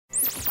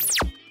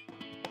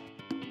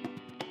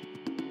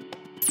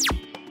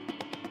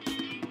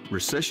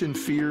Recession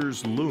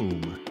fears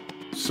loom.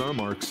 Some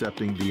are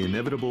accepting the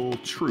inevitable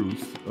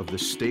truth of the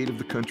state of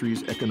the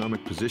country's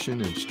economic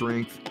position and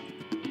strength,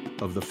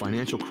 of the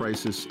financial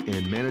crisis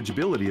and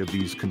manageability of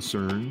these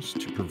concerns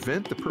to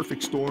prevent the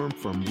perfect storm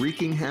from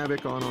wreaking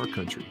havoc on our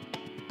country.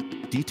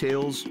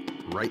 Details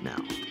right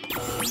now.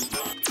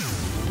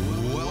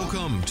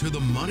 Welcome to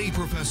The Money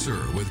Professor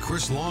with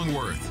Chris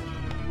Longworth.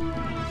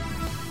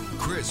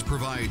 Chris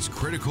provides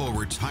critical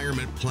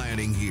retirement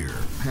planning here.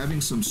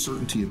 Having some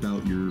certainty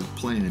about your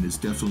plan is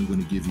definitely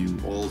going to give you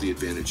all the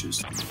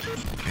advantages.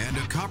 And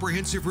a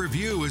comprehensive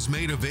review is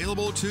made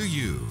available to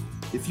you.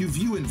 If you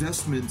view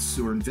investments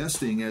or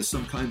investing as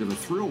some kind of a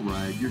thrill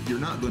ride, you're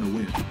not going to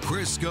win.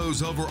 Chris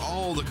goes over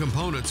all the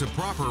components of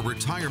proper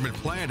retirement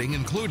planning,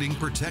 including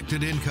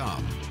protected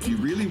income. If you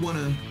really want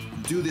to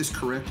do this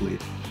correctly,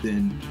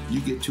 then you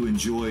get to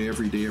enjoy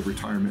every day of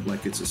retirement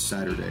like it's a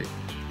Saturday.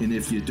 And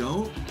if you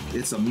don't,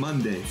 it's a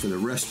Monday for the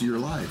rest of your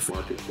life,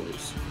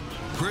 marketplace.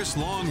 Chris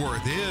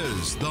Longworth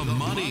is the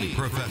Money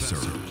Professor.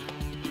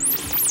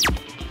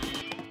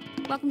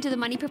 Welcome to The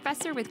Money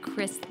Professor with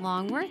Chris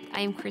Longworth.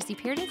 I am Chrissy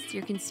Peartis,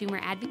 your consumer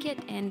advocate,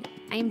 and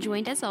I am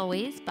joined as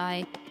always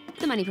by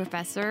the Money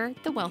Professor,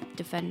 the Wealth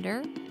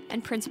Defender,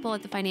 and principal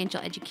at the Financial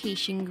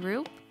Education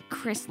Group,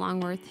 Chris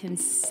Longworth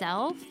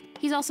himself.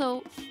 He's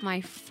also my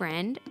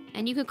friend,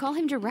 and you can call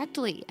him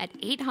directly at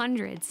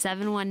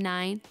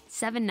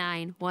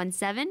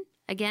 800-719-7917.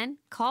 Again,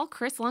 call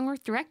Chris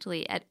Longworth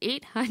directly at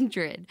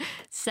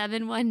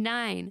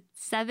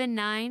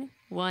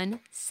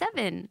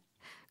 800-719-7917.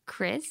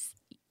 Chris,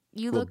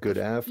 good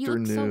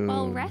afternoon. You look so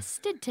well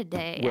rested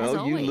today. Well, as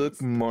always. You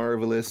look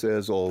marvelous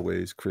as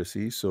always,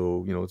 Chrissy.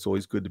 So, it's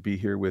always good to be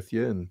here with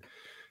you and,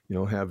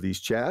 have these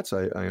chats.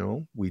 I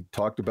know we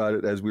talked about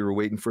it as we were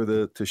waiting for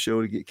the show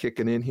to get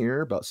kicking in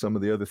here about some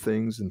of the other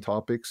things and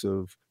topics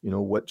of,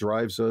 what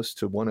drives us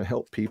to want to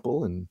help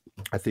people. And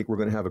I think we're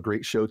going to have a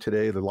great show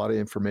today. There's a lot of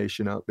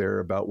information out there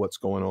about what's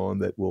going on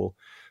that will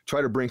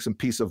try to bring some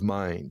peace of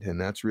mind. And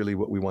that's really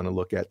what we want to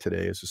look at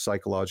today is the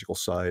psychological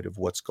side of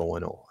what's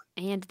going on.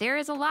 And there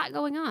is a lot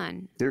going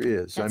on. There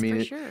is. That's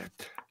for sure.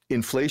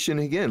 Inflation,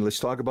 again,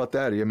 let's talk about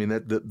that. I mean,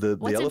 the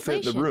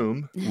elephant in the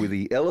room, with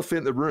the elephant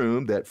in the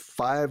room, that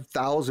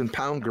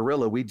 5,000-pound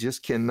gorilla we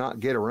just cannot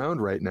get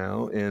around right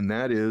now, and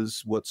that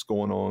is what's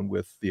going on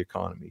with the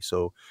economy.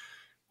 So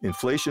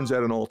inflation's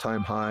at an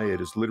all-time high. It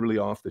is literally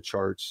off the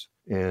charts.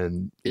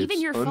 And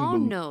even your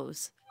phone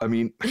knows. I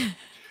mean...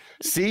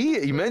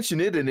 See, you mentioned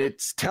it and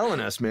it's telling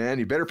us, man,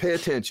 you better pay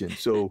attention.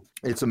 So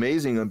it's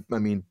amazing. I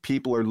mean,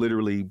 people are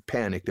literally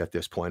panicked at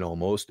this point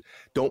almost.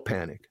 Don't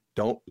panic.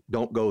 Don't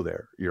go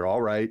there. You're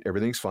all right.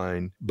 Everything's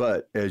fine.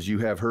 But as you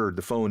have heard,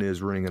 the phone is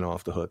ringing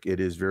off the hook. It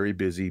is very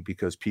busy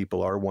because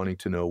people are wanting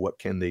to know what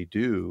can they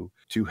do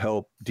to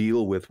help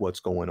deal with what's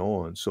going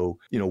on. So,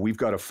 we've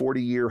got a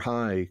 40-year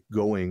high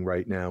going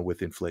right now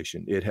with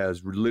inflation. It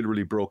has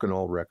literally broken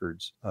all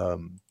records.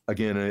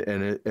 Again,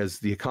 and as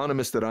the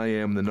economist that I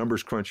am, the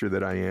numbers cruncher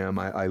that I am,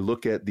 I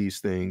look at these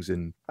things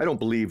and I don't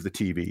believe the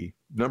TV.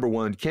 Number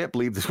one, you can't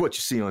believe this, what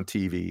you see on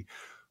TV.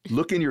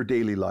 Look in your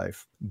daily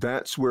life.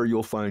 That's where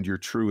you'll find your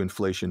true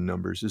inflation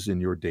numbers, is in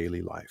your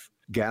daily life.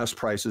 Gas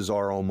prices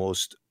are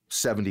almost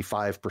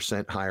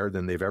 75% higher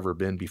than they've ever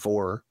been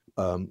before.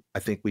 I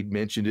think we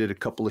mentioned it a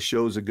couple of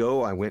shows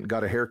ago. I went and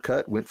got a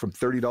haircut, went from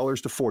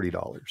 $30 to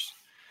 $40.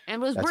 And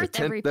was worth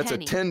every penny. That's a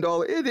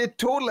 $10. It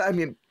totally, I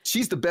mean,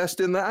 she's the best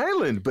in the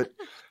island, but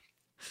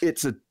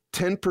it's a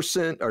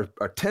 10% or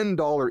a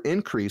 $10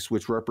 increase,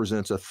 which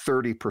represents a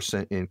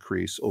 30%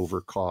 increase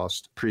over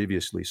cost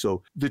previously.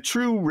 So the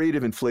true rate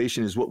of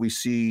inflation is what we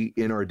see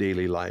in our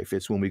daily life.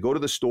 It's when we go to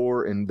the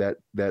store and that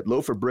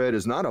loaf of bread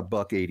is not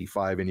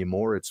 $1.85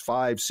 anymore. It's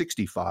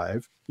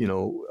 $5.65.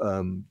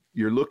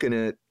 You're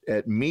looking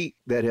at meat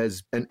that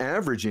has an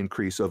average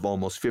increase of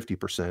almost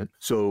 50%.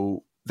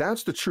 So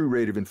that's the true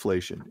rate of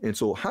inflation. And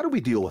so how do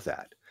we deal with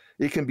that?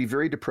 It can be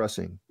very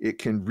depressing. It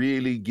can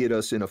really get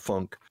us in a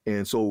funk.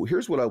 And so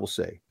here's what I will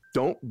say.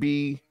 Don't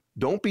be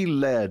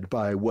led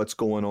by what's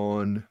going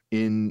on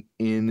in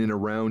and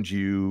around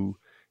you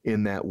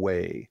in that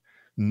way.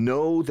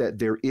 Know that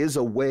there is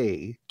a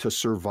way to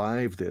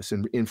survive this.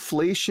 And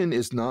inflation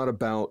is not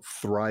about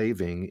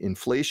thriving.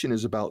 Inflation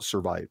is about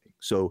surviving.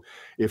 So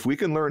if we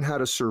can learn how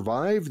to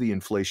survive the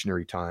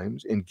inflationary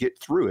times and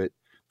get through it,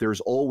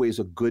 there's always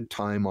a good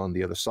time on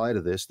the other side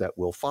of this that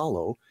will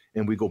follow,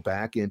 and we go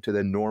back into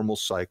the normal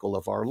cycle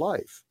of our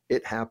life.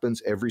 It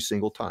happens every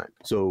single time.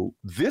 So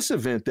this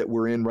event that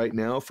we're in right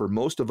now, for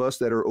most of us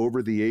that are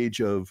over the age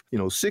of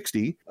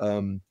 60,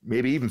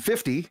 maybe even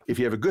 50, if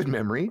you have a good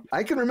memory,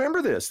 I can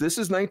remember this. This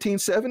is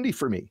 1970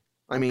 for me.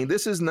 I mean,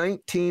 this is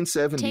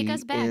 1970 Take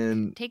us back.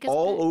 And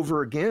all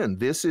over again.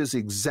 This is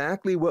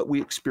exactly what we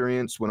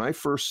experienced when I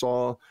first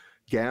saw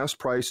gas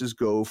prices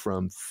go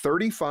from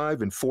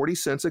 35 and 40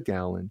 cents a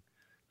gallon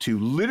to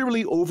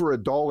literally over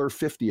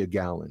 $1.50 a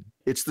gallon.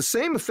 It's the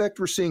same effect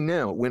we're seeing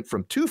now. It went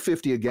from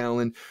 $2.50 a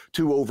gallon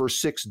to over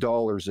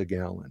 $6 a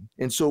gallon.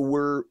 And so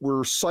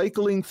we're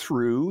cycling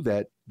through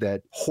that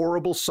that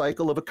horrible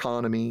cycle of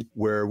economy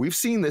where we've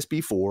seen this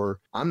before.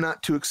 I'm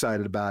not too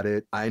excited about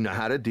it. I know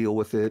how to deal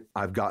with it.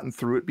 I've gotten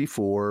through it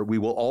before. We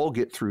will all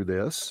get through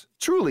this.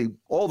 Truly,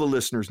 all the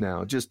listeners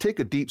now, just take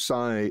a deep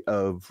sigh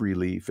of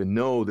relief and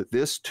know that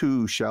this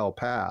too shall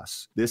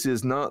pass. This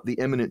is not the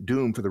imminent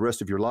doom for the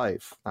rest of your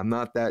life. I'm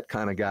not that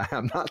kind of guy.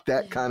 I'm not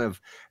that kind of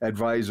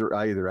advisor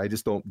either. I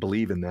just don't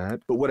believe in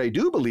that. But what I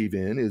do believe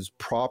in is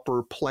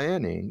proper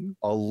planning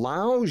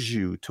allows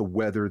you to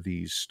weather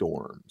these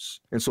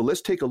storms. And so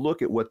let's take a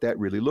look at what that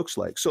really looks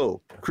like.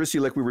 So, Chrissy,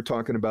 like we were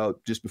talking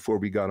about just before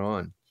we got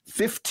on,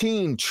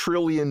 $15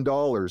 trillion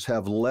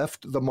have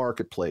left the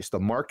marketplace. The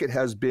market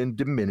has been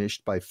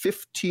diminished by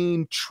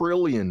 15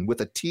 trillion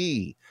with a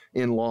T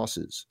in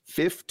losses.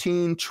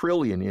 15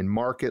 trillion in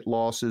market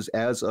losses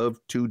as of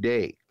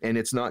today. And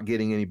it's not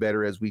getting any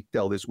better as we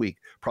tell this week,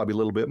 probably a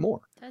little bit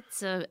more.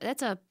 That's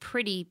a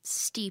pretty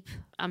steep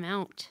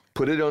amount.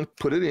 Put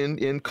it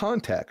in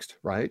context,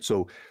 right?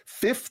 So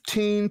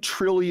 $15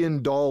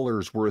 trillion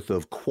worth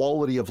of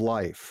quality of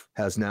life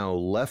has now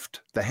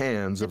left the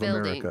hands of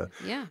America.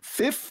 Yeah.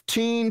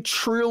 $15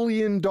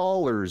 trillion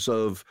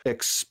of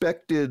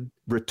expected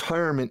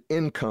retirement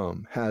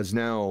income has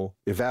now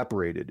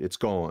evaporated. It's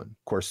gone.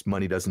 Of course,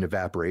 money doesn't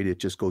evaporate. It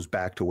just goes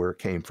back to where it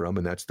came from,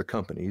 and that's the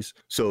companies.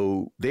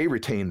 So they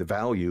retain the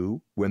value.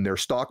 When their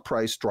stock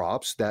price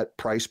drops, that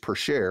price per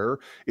share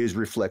is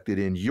reflected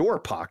in your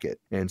pocket.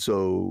 And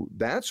so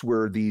that's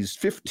where these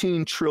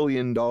 $15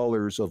 trillion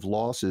of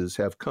losses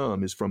have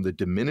come, is from the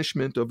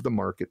diminishment of the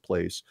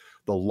marketplace,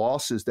 the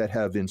losses that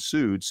have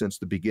ensued since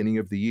the beginning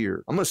of the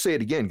year. I'm going to say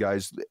it again,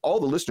 guys. All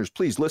the listeners,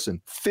 please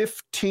listen.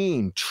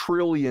 $15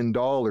 trillion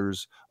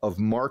of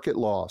market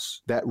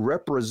loss. That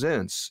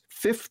represents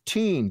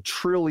 $15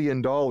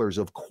 trillion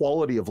of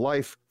quality of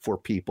life for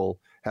people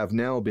have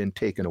now been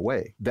taken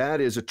away. That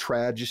is a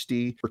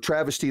travesty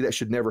that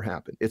should never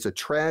happen. It's a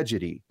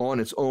tragedy on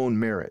its own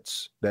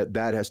merits that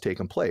has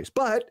taken place.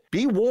 But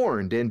be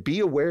warned and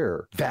be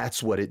aware.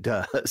 That's what it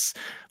does.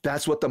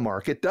 That's what the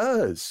market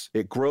does.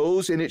 It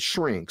grows and it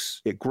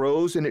shrinks. It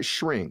grows and it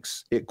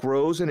shrinks. It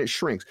grows and it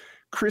shrinks.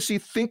 Chrissy,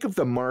 think of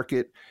the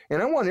market,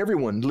 and I want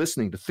everyone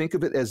listening to think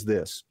of it as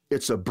this.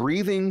 It's a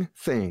breathing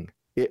thing.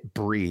 It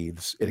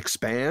breathes. It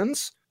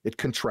expands. It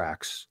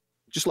contracts,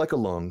 just like a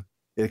lung.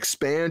 It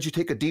expands. You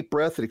take a deep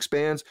breath, it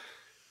expands,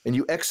 and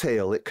you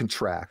exhale, it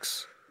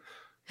contracts.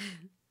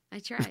 I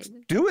tried.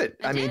 Do it.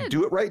 I mean,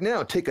 do it right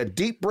now. Take a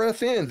deep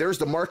breath in. There's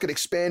the market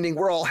expanding.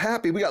 We're all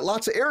happy. We got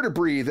lots of air to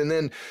breathe, and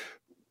then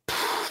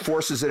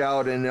forces it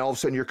out, and all of a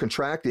sudden you're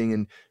contracting,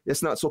 and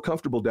it's not so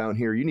comfortable down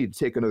here. You need to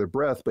take another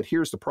breath, but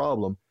here's the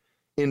problem.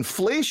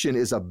 Inflation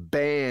is a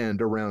band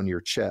around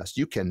your chest.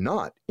 You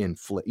cannot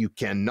inflate. You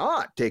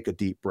cannot take a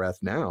deep breath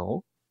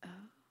now.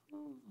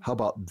 How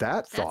about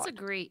that thought?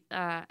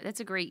 That's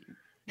a great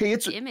hey,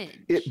 image.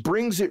 It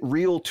brings it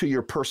real to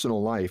your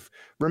personal life.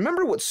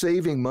 Remember what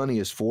saving money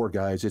is for,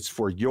 guys. It's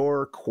for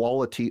your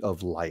quality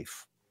of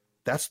life.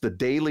 That's the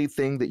daily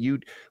thing that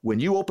when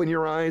you open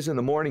your eyes in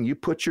the morning, you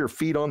put your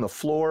feet on the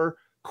floor,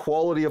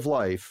 quality of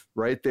life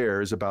right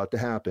there is about to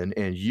happen,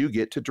 and you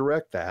get to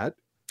direct that.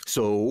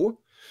 So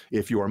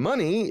if your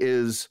money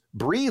is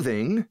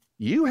breathing,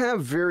 you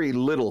have very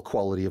little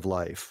quality of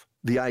life.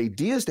 The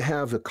idea is to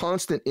have a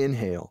constant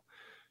inhale.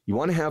 You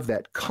want to have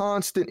that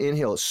constant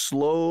inhale, a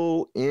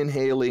slow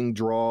inhaling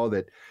draw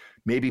that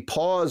maybe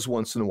pause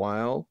once in a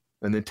while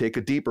and then take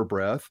a deeper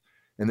breath,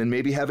 and then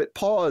maybe have it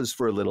pause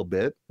for a little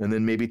bit and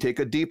then maybe take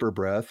a deeper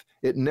breath.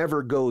 It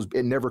never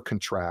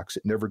contracts.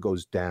 It never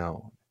goes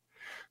down.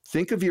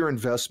 Think of your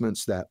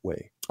investments that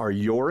way. Are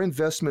your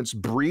investments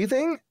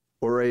breathing,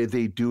 or are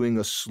they doing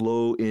a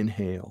slow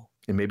inhale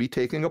and maybe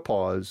taking a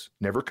pause,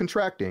 never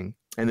contracting?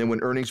 And then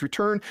when earnings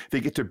return,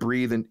 they get to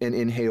breathe and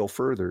inhale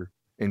further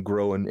and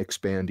grow and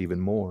expand even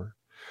more.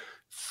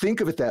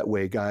 Think of it that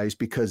way, guys,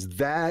 because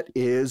that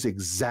is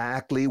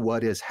exactly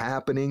what is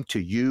happening to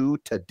you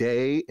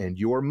today and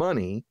your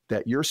money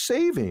that you're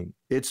saving.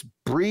 It's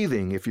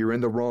breathing if you're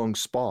in the wrong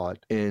spot.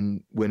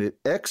 And when it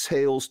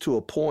exhales to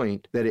a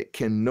point that it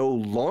can no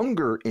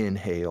longer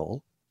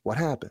inhale, what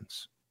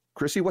happens?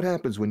 Chrissy, what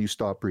happens when you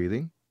stop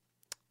breathing?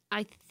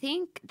 I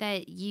think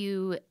that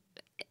you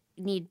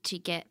need to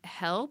get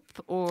help,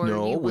 or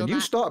no, when you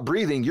stop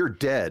breathing, you're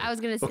dead. I was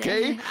going to say,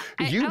 okay,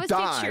 I was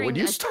die when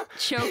you stop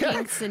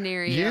choking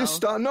scenario. You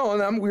stop. No,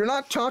 we're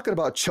not talking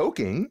about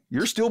choking.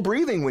 You're still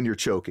breathing when you're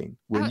choking.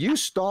 When you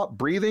stop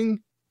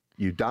breathing,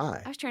 you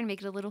die. I was trying to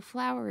make it a little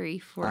flowery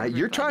for everybody.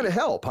 You're trying to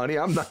help, honey.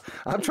 I'm not.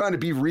 I'm trying to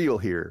be real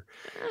here.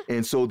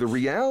 And so the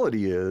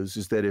reality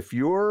is that if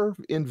your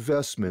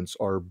investments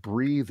are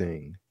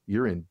breathing,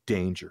 you're in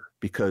danger,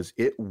 because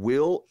it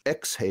will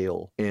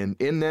exhale. And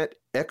in that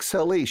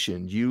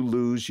exhalation, you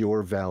lose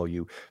your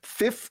value.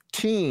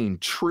 $15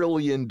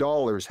 trillion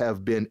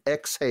have been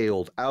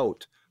exhaled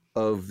out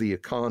of the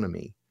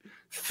economy.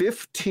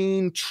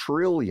 15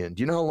 trillion.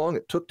 Do you know how long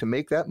it took to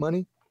make that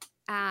money?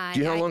 Do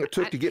you know how long it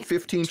took to get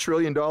 $15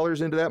 trillion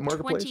into that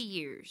markmarketplace? 20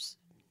 years.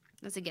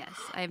 That's a guess.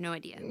 I have no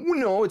idea.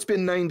 No, it's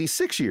been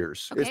 96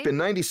 years. Okay. It's been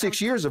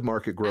 96 years of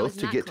market growth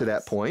to get to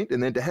that point.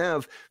 And then to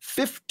have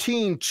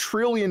 $15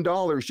 trillion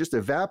just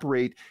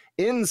evaporate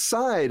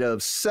inside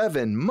of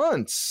 7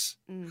 months.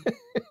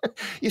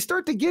 You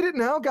start to get it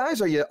now,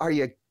 guys? Are you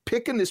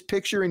picking this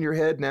picture in your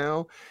head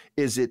now?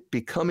 Is it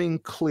becoming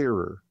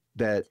clearer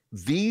that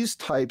these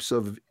types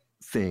of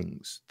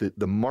things,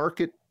 the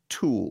market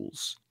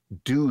tools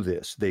do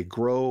this? They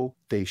grow,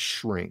 they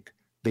shrink,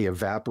 they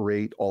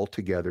evaporate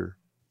altogether.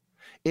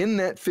 In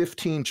that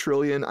 15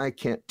 trillion, I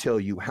can't tell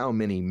you how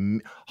many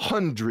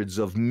hundreds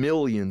of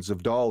millions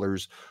of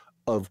dollars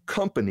of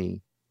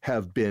company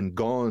have been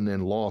gone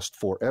and lost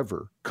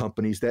forever.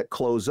 Companies that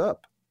close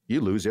up,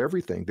 you lose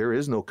everything. There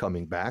is no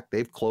coming back.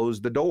 They've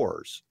closed the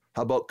doors.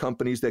 How about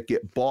companies that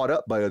get bought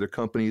up by other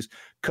companies,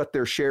 cut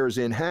their shares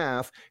in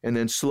half, and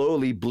then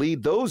slowly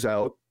bleed those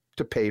out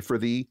to pay for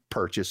the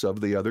purchase of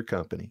the other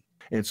company?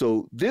 And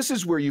so this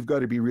is where you've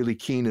got to be really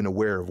keen and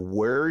aware of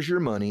where's your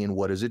money and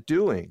what is it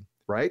doing,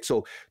 right?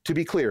 So to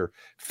be clear,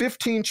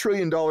 $15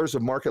 trillion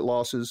of market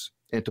losses.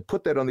 And to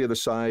put that on the other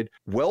side,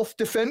 Wealth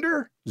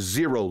Defender,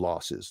 0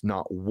 losses.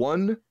 Not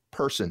one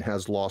person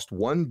has lost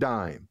one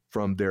dime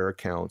from their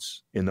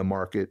accounts in the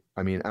market.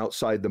 I mean,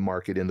 outside the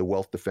market in the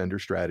Wealth Defender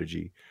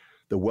strategy.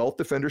 The Wealth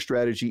Defender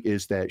strategy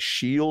is that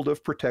shield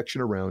of protection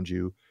around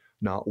you.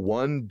 Not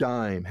one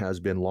dime has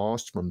been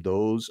lost from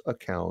those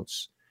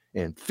accounts.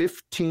 And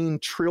 15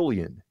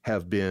 trillion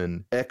have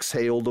been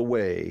exhaled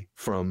away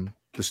from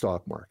the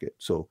stock market.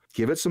 So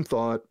give it some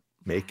thought,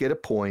 make it a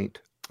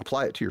point.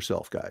 Apply it to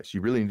yourself, guys.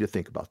 You really need to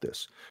think about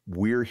this.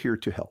 We're here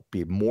to help.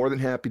 Be more than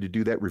happy to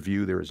do that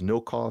review. There is no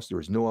cost. There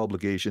is no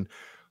obligation.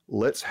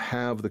 Let's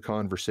have the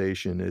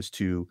conversation as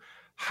to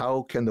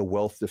how can the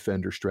Wealth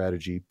Defender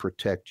strategy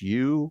protect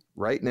you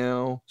right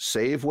now,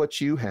 save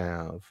what you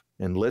have,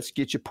 and let's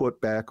get you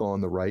put back on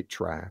the right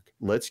track.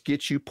 Let's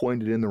get you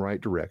pointed in the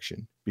right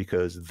direction,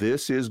 because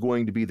this is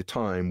going to be the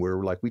time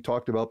where, like we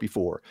talked about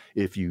before,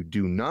 if you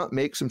do not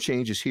make some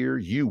changes here,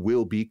 you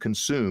will be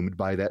consumed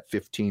by that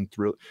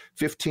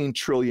 $15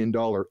 trillion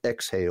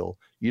exhale.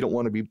 You don't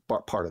want to be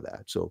part of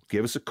that. So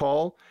give us a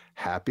call.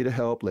 Happy to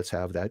help. Let's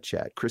have that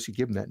chat. Chrissy,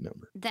 give them that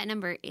number. That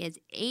number is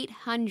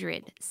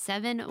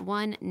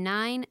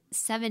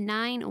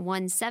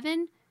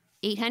 800-719-7917.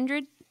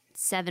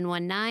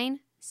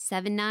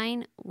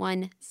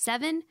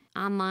 800-719-7917.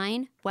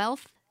 Online,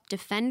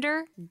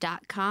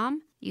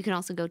 wealthdefender.com. You can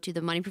also go to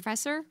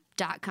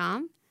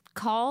themoneyprofessor.com.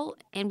 Call,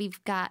 and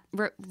we've got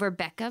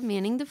Rebecca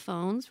manning the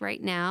phones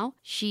right now.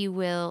 She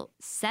will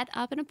set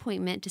up an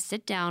appointment to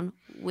sit down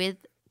with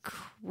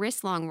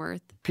Chris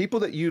Longworth. People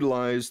that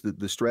utilize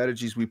the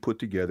strategies we put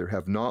together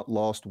have not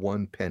lost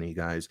one penny,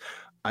 guys.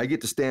 I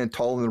get to stand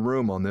tall in the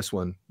room on this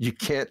one. You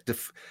can't,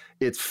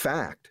 it's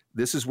fact.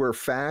 This is where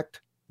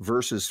fact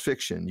versus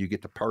fiction, you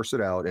get to parse it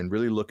out and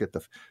really look at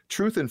the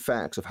truth and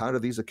facts of how do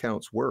these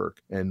accounts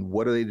work and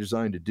what are they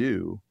designed to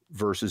do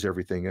versus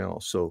everything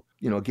else. So,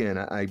 again,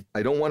 I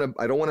don't want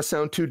to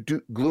sound too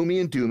gloomy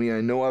and doomy.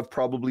 I know I've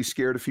probably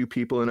scared a few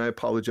people, and I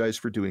apologize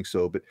for doing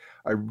so, but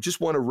I just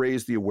want to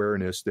raise the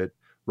awareness that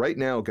right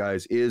now,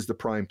 guys, is the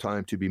prime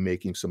time to be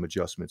making some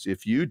adjustments.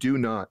 If you do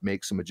not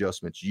make some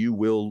adjustments, you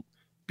will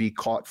be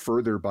caught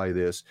further by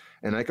this.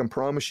 And I can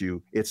promise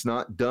you, it's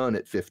not done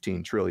at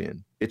 15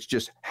 trillion. It's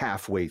just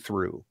halfway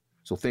through.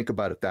 So think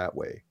about it that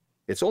way.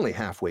 It's only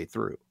halfway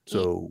through.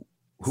 So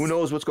who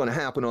knows what's going to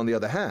happen on the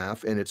other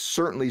half? And it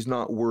certainly is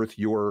not worth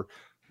your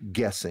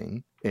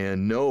guessing.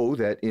 And know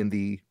that in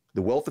the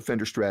Wealth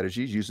Defender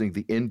strategies using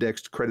the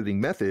indexed crediting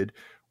method,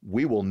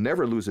 we will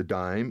never lose a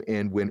dime.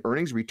 And when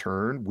earnings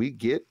return, we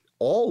get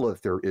all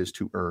that there is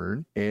to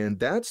earn. And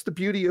that's the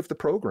beauty of the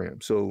program.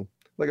 So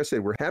like I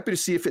said, we're happy to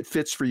see if it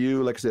fits for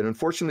you. Like I said,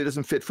 unfortunately, it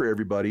doesn't fit for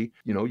everybody.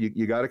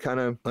 You got to kind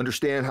of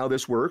understand how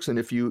this works. And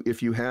if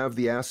you have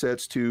the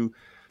assets to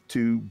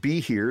be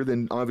here,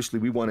 then obviously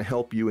we want to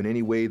help you in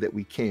any way that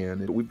we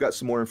can. And we've got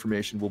some more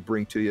information we'll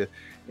bring to you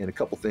and a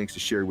couple things to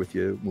share with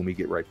you when we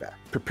get right back.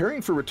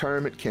 Preparing for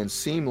retirement can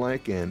seem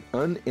like an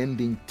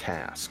unending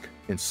task.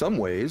 In some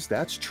ways,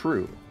 that's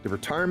true. The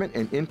retirement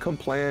and income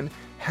plan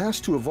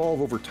has to evolve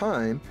over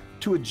time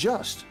to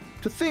adjust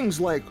to things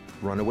like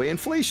runaway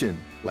inflation,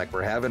 like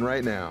we're having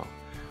right now.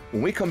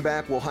 When we come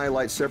back, we'll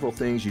highlight several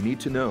things you need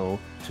to know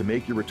to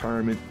make your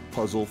retirement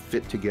puzzle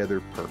fit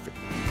together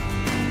perfectly.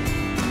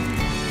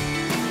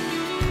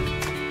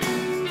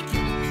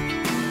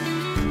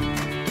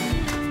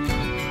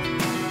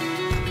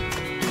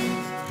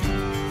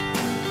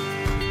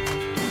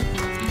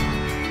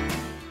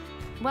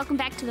 Welcome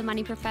back to The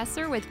Money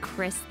Professor with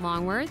Chris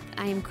Longworth.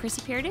 I am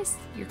Chrissy Paradis,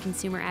 your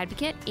consumer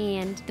advocate,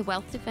 and the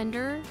Wealth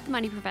Defender, the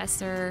Money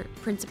Professor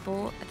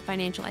principal at the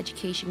Financial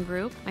Education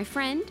Group. My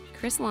friend,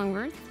 Chris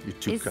Longworth, You're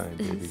too kind,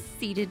 baby.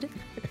 Seated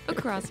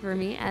across from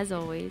me, as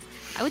always.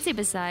 I would say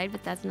beside,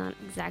 but that's not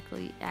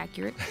exactly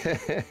accurate.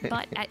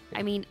 But,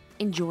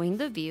 enjoying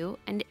the view.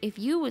 And if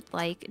you would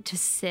like to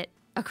sit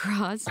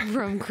across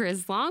from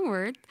Chris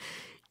Longworth,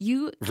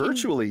 You can,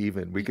 virtually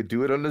even. We could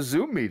do it on a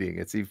Zoom meeting.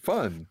 It's even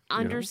fun.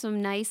 Under some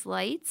nice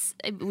lights.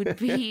 It would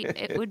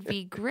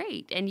be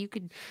great. And you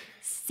could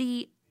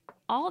see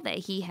all that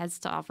he has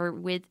to offer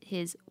with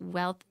his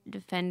Wealth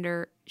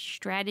Defender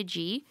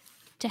strategy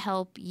to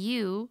help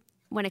you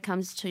when it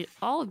comes to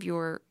all of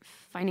your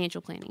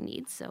financial planning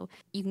needs. So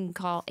you can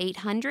call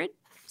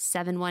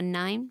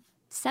 800-719-7917,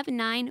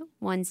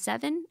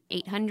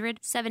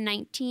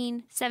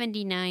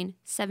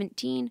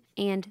 800-719-7917,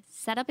 and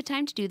set up a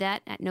time to do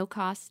that at no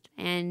cost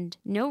and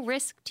no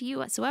risk to you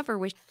whatsoever,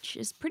 which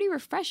is pretty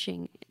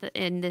refreshing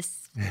in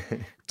this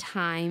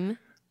time.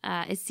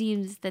 It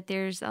seems that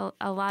there's a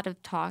lot of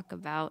talk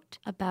about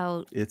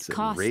it's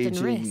cost raging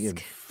and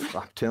risk.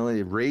 I'm telling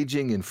you,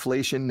 raging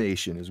inflation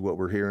nation is what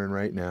we're hearing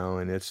right now.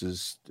 And it's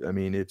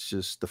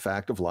just the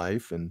fact of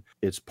life. And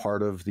it's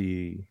part of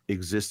the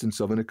existence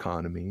of an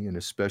economy. And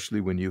especially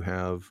when you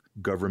have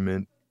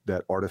government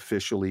that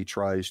artificially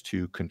tries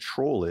to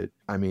control it.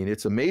 I mean,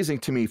 it's amazing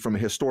to me from a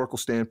historical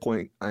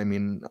standpoint. I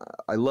mean,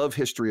 I love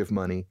history of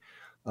money.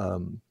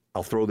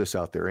 I'll throw this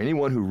out there.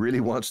 Anyone who really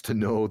wants to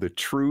know the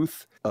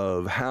truth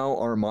of how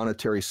our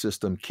monetary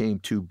system came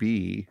to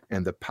be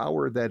and the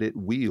power that it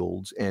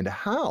wields and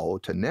how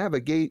to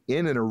navigate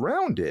in and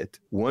around it,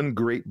 one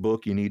great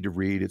book you need to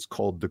read. It's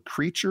called The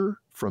Creature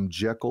from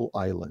Jekyll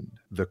Island.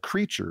 The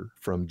Creature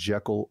from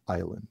Jekyll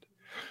Island.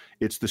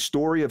 It's the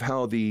story of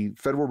how the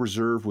Federal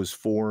Reserve was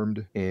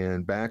formed,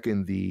 and back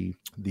in the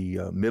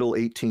middle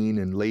 18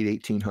 and late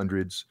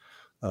 1800s,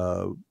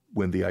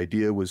 when the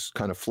idea was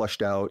kind of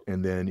flushed out,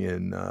 and then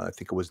in, I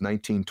think it was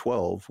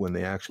 1912, when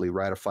they actually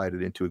ratified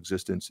it into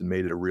existence and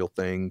made it a real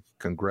thing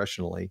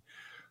congressionally.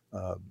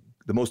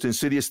 The most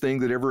insidious thing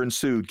that ever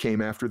ensued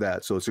came after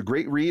that. So it's a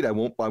great read. I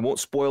won't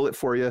spoil it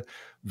for you.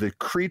 The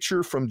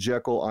Creature from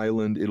Jekyll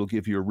Island, it'll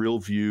give you a real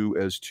view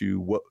as to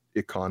what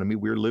economy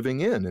we're living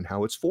in and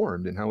how it's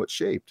formed and how it's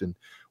shaped. And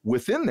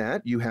within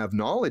that, you have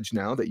knowledge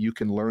now that you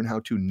can learn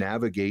how to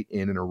navigate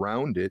in and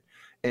around it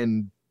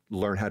and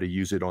learn how to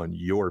use it on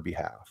your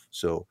behalf.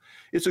 So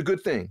it's a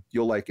good thing.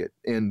 You'll like it.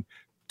 And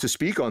to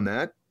speak on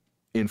that,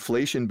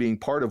 inflation being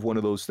part of one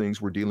of those things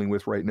we're dealing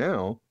with right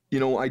now,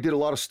 I did a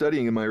lot of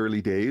studying in my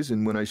early days.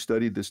 And when I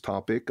studied this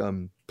topic,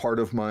 part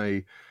of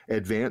my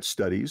advanced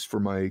studies for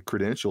my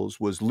credentials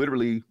was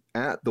literally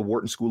at the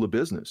Wharton School of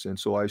Business. And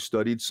so I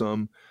studied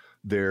some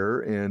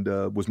there and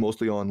was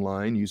mostly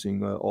online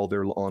using all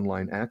their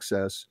online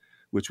access,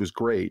 which was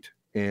great.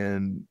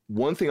 And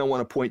one thing I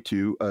want to point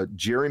to,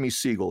 Jeremy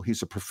Siegel,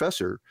 he's a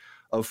professor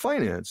of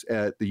finance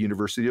at the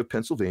University of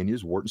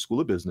Pennsylvania's Wharton School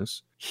of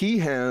Business. He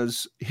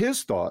has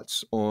his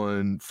thoughts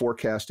on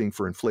forecasting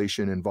for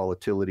inflation and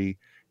volatility.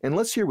 And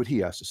let's hear what he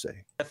has to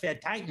say. The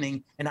Fed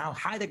tightening and how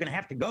high they're going to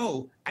have to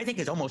go, I think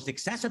is almost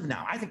excessive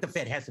now. I think the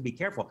Fed has to be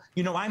careful.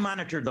 I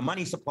monitored the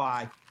money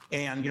supply,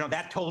 and,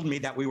 that told me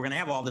that we were going to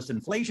have all this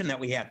inflation that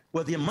we had.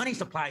 Well, the money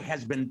supply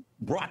has been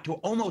brought to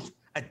almost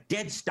a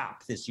dead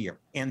stop this year,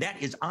 and that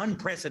is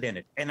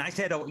unprecedented. And I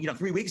said,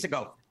 3 weeks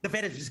ago, the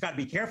Fed has just got to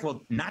be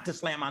careful not to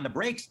slam on the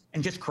brakes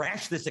and just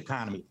crash this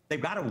economy. They've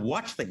got to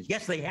watch things.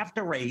 Yes, they have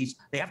to raise,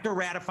 they have to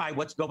ratify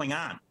what's going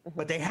on,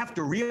 but they have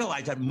to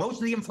realize that most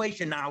of the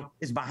inflation now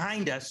is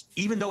behind us,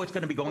 even though it's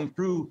going to be going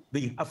through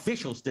the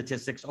official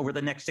statistics over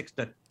the next 6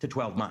 to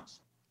 12 months.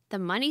 The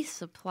money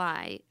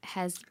supply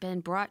has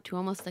been brought to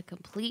almost a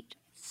complete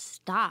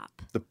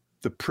stop.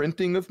 The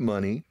printing of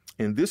money.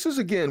 And this is,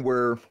 again,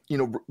 where,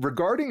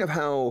 regarding of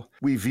how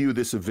we view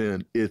this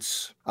event,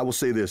 I will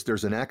say this,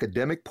 there's an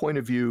academic point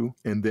of view,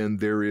 and then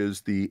there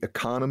is the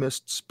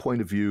economist's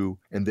point of view,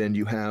 and then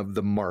you have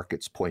the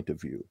market's point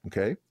of view,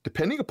 okay?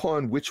 Depending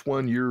upon which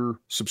one you're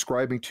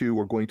subscribing to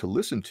or going to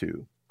listen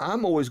to,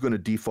 I'm always going to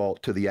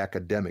default to the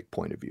academic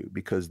point of view,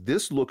 because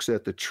this looks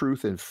at the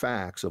truth and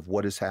facts of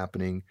what is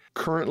happening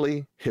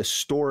currently,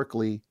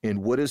 historically,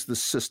 and what is the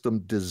system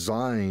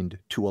designed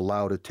to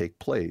allow to take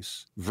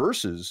place,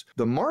 versus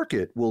the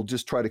market will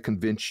just try to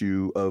convince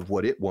you of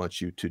what it wants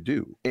you to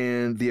do.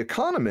 And the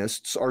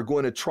economists are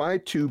going to try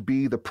to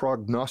be the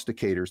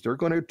prognosticators. They're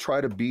going to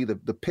try to be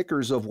the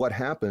pickers of what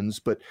happens,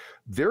 but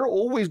they're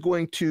always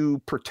going to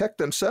protect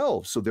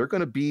themselves. So they're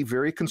going to be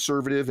very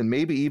conservative and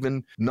maybe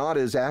even not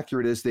as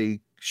accurate as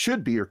they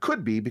should be or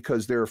could be,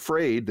 because they're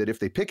afraid that if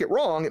they pick it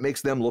wrong, it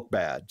makes them look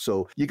bad.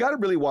 So you got to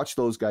really watch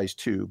those guys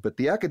too. But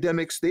the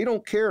academics, they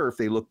don't care if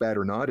they look bad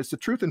or not. It's the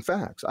truth and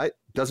facts. I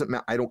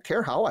don't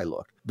care how I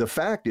look. The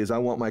fact is, I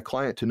want my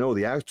client to know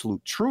the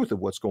absolute truth of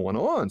what's going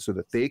on so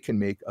that they can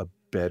make a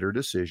better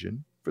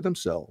decision for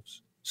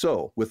themselves.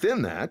 So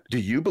within that, do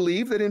you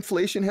believe that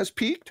inflation has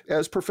peaked,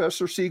 as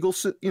Professor Siegel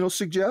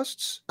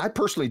suggests? I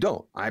personally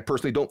don't. I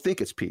personally don't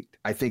think it's peaked.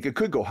 I think it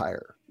could go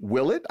higher.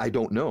 Will it? I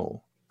don't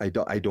know. I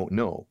don't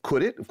know.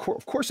 Could it?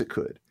 Of course it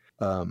could.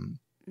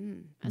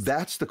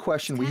 That's the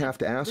question we have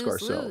to ask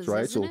ourselves,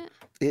 right? So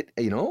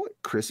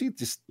Chrissy,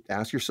 just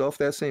ask yourself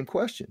that same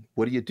question.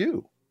 What do you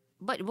do?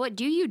 But what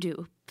do you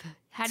do?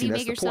 How do you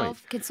make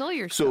yourself console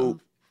yourself?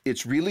 So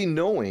it's really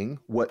knowing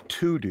what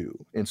to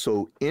do. And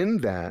so in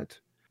that,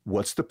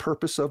 What's the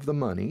purpose of the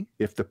money?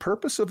 If the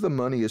purpose of the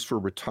money is for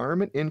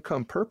retirement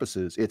income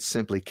purposes, it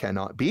simply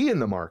cannot be in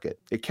the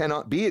market. It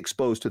cannot be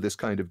exposed to this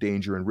kind of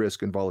danger and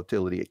risk and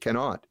volatility. It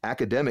cannot.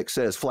 Academic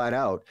says flat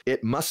out,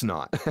 it must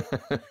not.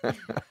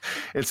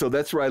 And so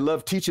that's where I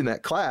love teaching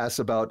that class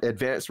about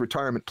advanced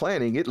retirement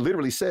planning. It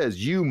literally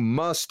says you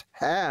must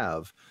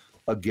have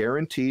a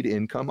guaranteed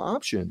income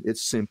option. It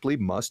simply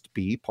must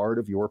be part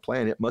of your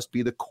plan. It must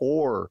be the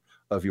core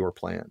of your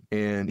plan.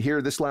 And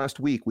here this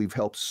last week, we've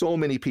helped so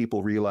many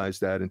people realize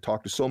that and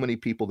talked to so many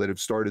people that have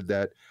started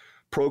that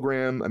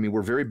program. I mean,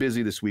 we're very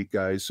busy this week,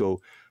 guys. So,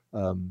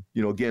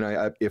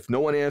 again, if no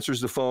one answers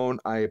the phone,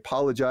 I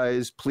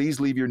apologize. Please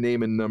leave your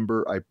name and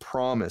number. I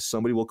promise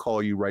somebody will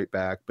call you right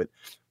back. But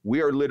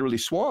we are literally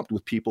swamped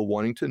with people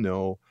wanting to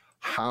know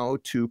how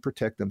to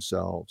protect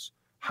themselves.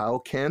 How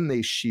can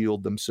they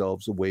shield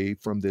themselves away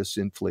from this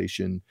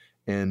inflation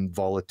and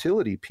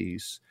volatility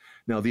piece?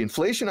 Now, the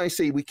inflation, I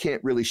say we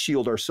can't really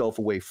shield ourselves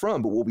away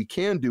from, but what we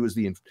can do is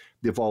the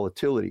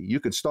volatility. You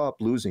can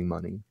stop losing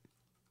money.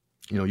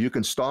 You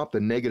can stop the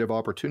negative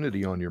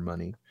opportunity on your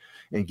money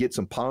and get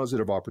some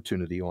positive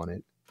opportunity on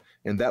it.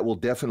 And that will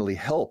definitely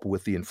help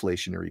with the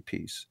inflationary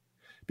piece.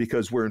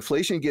 Because where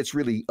inflation gets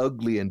really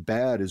ugly and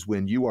bad is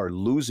when you are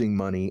losing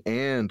money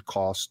and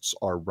costs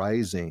are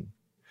rising.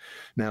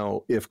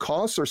 Now, if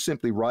costs are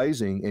simply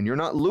rising and you're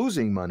not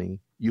losing money,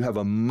 you have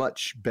a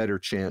much better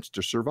chance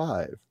to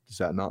survive. Does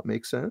that not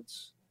make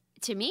sense?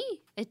 To me,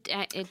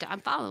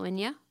 I'm following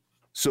you.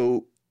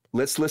 So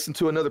let's listen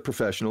to another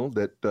professional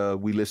that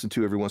we listen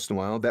to every once in a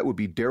while. That would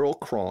be Darryl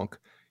Cronk.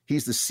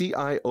 He's the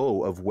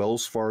CIO of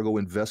Wells Fargo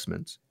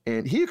Investments.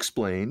 And he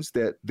explains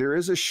that there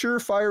is a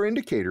surefire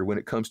indicator when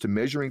it comes to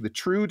measuring the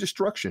true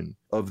destruction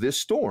of this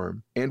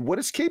storm and what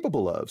it's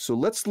capable of. So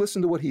let's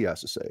listen to what he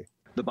has to say.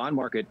 The bond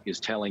market is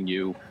telling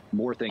you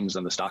more things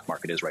than the stock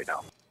market is right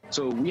now.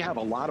 So we have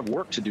a lot of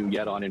work to do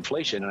yet on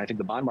inflation, and I think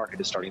the bond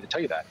market is starting to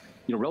tell you that.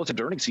 Relative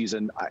to earnings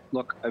season,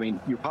 you're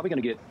probably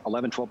going to get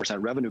 11, 12%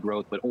 revenue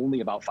growth, but only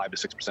about 5 to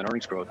 6%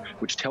 earnings growth,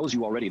 which tells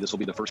you already this will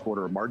be the first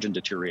quarter of margin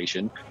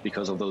deterioration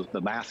because of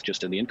the math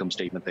just in the income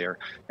statement there.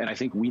 And I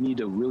think we need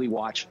to really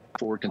watch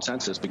forward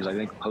consensus because I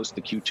think post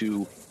the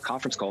Q2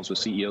 conference calls with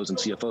CEOs and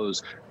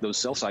CFOs, those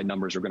sell side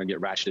numbers are going to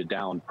get ratcheted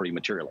down pretty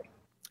materially.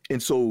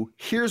 And so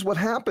here's what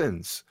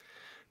happens.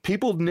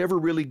 People never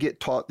really get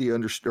taught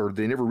or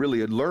they never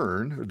really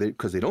learn,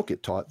 because they don't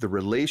get taught, the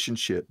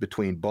relationship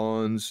between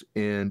bonds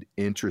and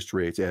interest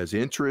rates. As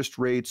interest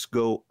rates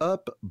go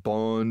up,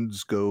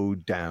 bonds go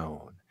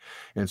down.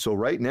 And so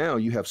right now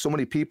you have so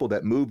many people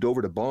that moved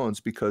over to bonds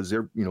because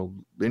their,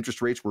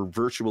 interest rates were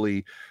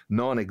virtually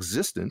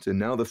non-existent. And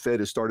now the Fed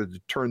has started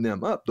to turn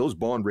them up. Those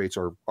bond rates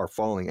are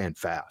falling and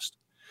fast.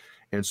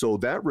 And so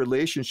that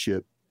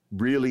relationship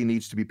really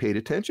needs to be paid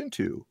attention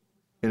to.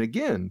 And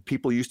again,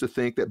 people used to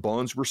think that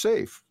bonds were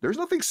safe. There's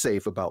nothing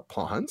safe about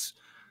bonds.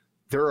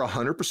 They're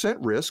 100%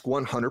 risk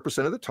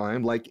 100% of the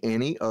time, like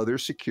any other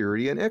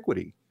security and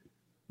equity.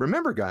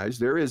 Remember, guys,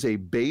 there is a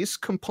base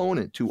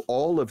component to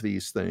all of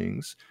these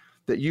things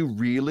that you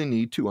really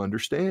need to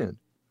understand.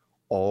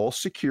 All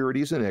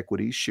securities and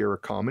equities share a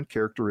common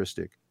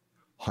characteristic.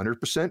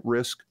 100%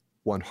 risk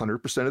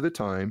 100% of the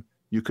time,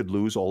 you could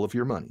lose all of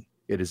your money.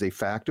 It is a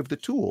fact of the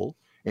tool.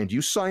 And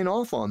you sign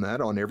off on that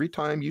on every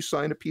time you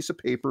sign a piece of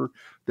paper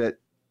that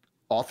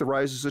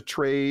authorizes a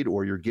trade,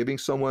 or you're giving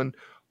someone,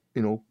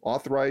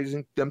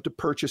 authorizing them to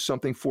purchase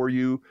something for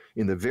you.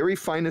 In the very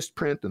finest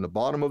print in the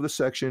bottom of the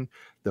section,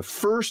 the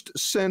first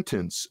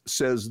sentence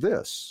says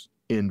this: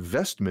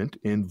 investment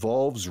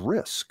involves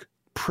risk.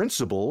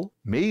 Principal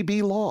may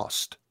be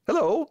lost.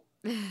 Hello?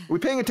 Are we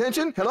paying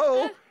attention?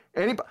 Hello?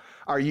 Anybody?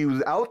 Are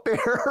you out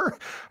there?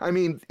 I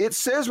mean, it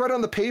says right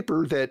on the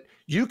paper that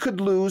you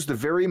could lose the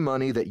very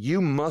money that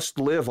you must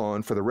live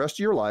on for the rest of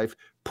your life.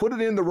 Put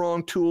it in the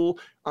wrong tool.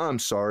 I'm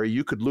sorry,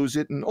 you could lose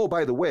it. And oh,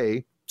 by the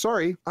way,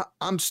 sorry,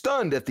 I'm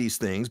stunned at these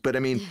things. But I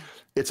mean,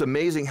 it's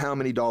amazing how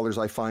many dollars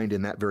I find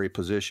in that very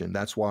position.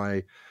 That's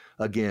why,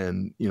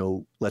 again,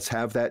 let's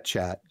have that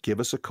chat. Give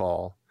us a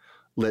call.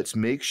 Let's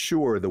make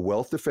sure the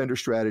Wealth Defender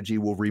strategy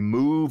will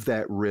remove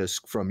that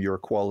risk from your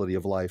quality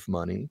of life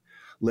money.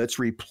 Let's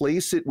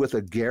replace it with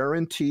a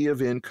guarantee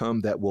of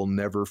income that will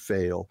never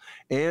fail.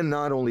 And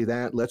not only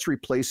that, let's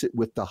replace it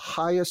with the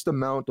highest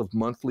amount of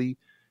monthly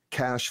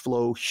cash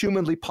flow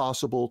humanly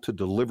possible to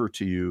deliver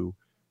to you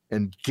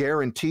and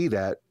guarantee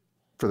that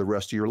for the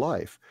rest of your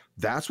life.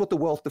 That's what the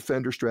Wealth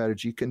Defender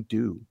strategy can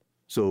do.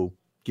 So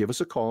give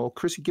us a call.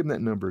 Chrissy, give them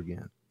that number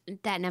again.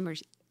 That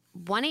number's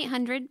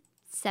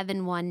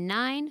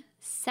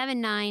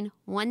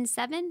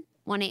 1-800-719-7917.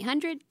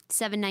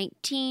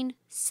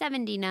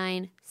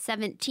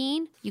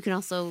 1-800-719-7917. You can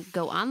also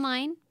go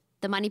online,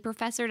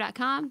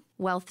 themoneyprofessor.com,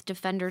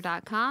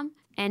 wealthdefender.com,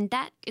 and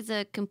that is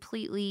a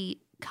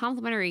completely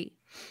complimentary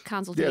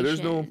consultation.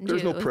 Yeah,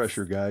 there's no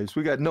pressure, guys.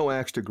 We got no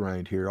axe to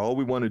grind here. All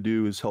we want to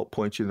do is help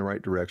point you in the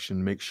right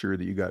direction, make sure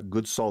that you got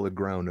good solid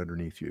ground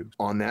underneath you.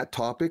 On that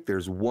topic,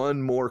 there's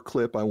one more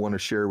clip I want to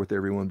share with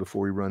everyone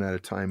before we run out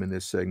of time in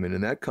this segment,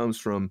 and that comes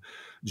from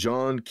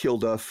John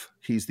Kilduff.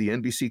 He's the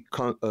NBC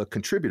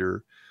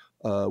contributor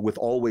with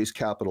Always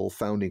Capital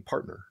founding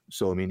partner.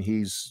 So, I mean,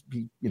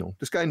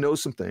 this guy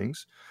knows some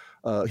things.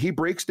 He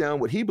breaks down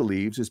what he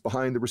believes is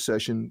behind the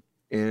recession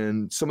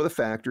and some of the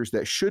factors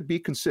that should be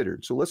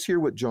considered. So let's hear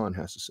what John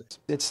has to say.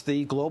 It's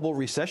the global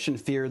recession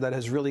fear that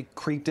has really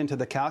creeped into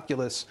the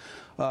calculus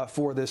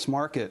for this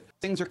market.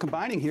 Things are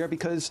combining here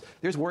because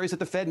there's worries that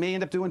the Fed may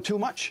end up doing too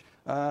much,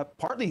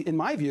 partly, in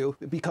my view,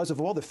 because of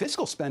all the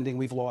fiscal spending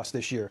we've lost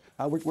this year.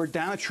 We're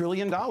down $1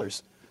 trillion.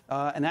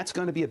 And that's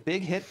going to be a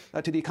big hit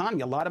to the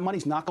economy. A lot of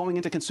money's not going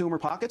into consumer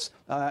pockets,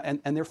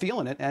 and they're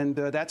feeling it. And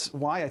that's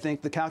why I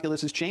think the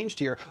calculus has changed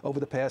here over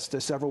the past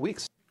several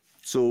weeks.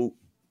 So,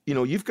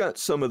 you've got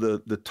some of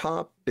the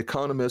top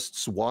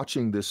economists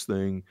watching this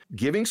thing,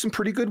 giving some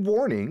pretty good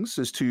warnings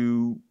as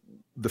to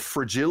the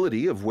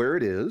fragility of where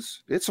it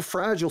is. It's a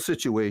fragile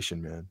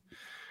situation, man.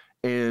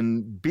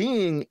 And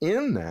being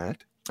in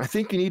that, I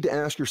think you need to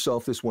ask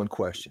yourself this one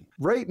question.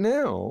 Right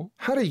now,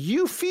 how do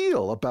you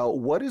feel about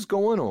what is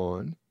going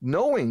on,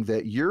 knowing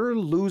that you're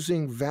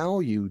losing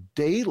value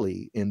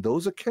daily in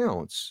those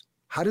accounts?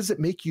 How does it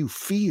make you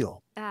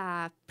feel?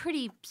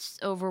 Pretty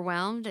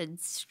overwhelmed and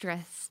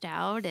stressed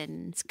out,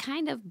 and it's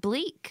kind of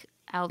bleak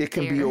out there. It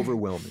can be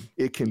overwhelming.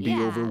 It can be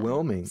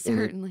overwhelming.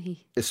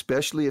 Certainly.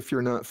 Especially if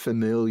you're not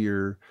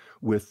familiar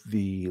with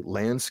the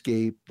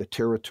landscape, the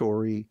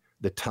territory,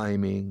 the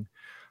timing.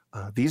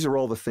 These are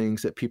all the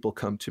things that people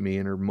come to me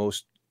and are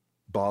most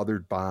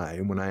bothered by.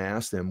 And when I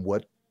ask them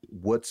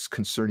what's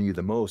concerning you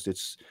the most,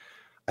 it's,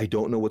 I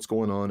don't know what's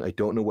going on. I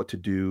don't know what to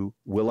do.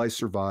 Will I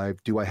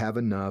survive? Do I have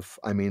enough?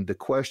 I mean, the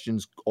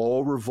questions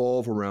all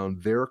revolve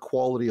around their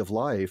quality of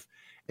life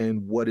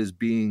and what is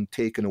being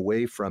taken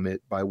away from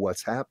it by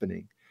what's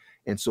happening.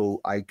 And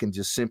so I can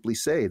just simply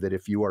say that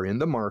if you are in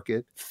the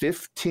market,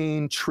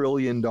 $15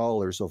 trillion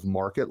of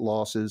market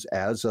losses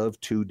as of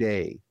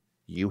today,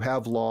 you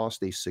have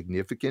lost a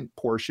significant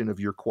portion of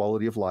your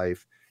quality of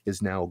life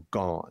is now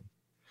gone.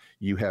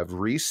 You have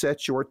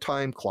reset your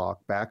time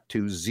clock back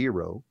to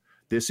zero.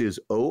 This is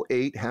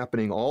 2008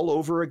 happening all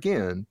over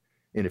again.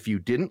 And if you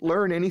didn't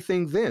learn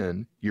anything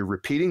then, you're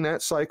repeating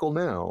that cycle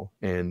now.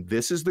 And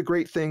this is the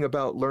great thing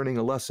about learning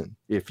a lesson.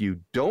 If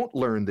you don't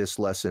learn this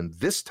lesson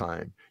this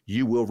time,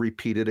 you will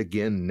repeat it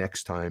again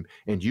next time,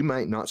 and you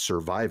might not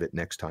survive it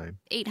next time.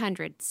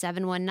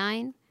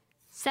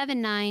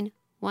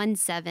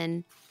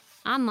 800-719-7917.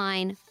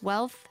 Online,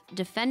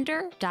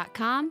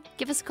 wealthdefender.com.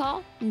 Give us a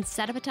call and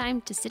set up a time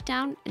to sit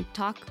down and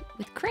talk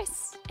with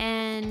Chris.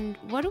 And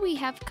what do we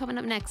have coming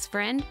up next,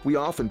 friend? We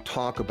often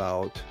talk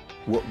about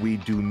what we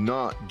do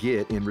not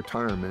get in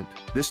retirement.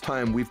 This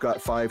time we've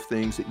got 5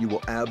 things that you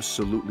will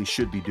absolutely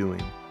should be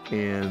doing.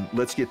 And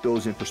let's get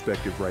those in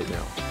perspective right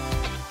now.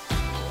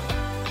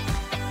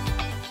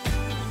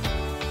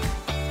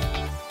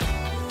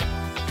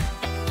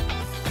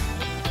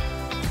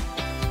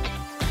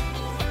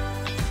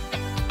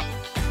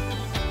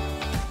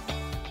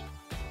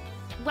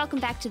 Welcome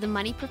back to The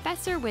Money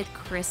Professor with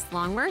Chris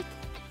Longworth.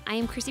 I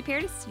am Chrissy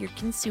Paradis, your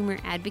consumer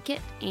advocate,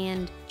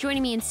 and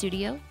joining me in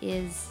studio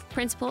is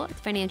principal at the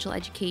Financial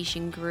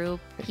Education Group.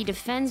 He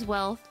defends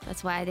wealth,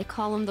 that's why they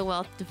call him the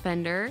Wealth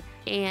Defender,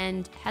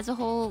 and has a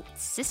whole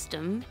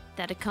system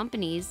that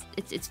accompanies.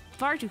 It's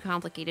far too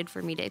complicated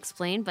for me to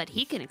explain, but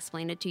he can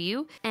explain it to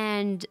you.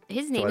 And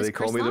his name is Chris Longworth. That's why they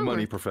call me the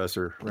Money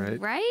Professor, right?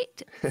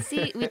 Right?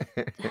 See,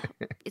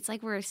 it's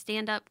like we're a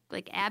stand-up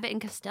like Abbott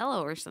and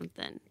Costello or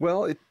something.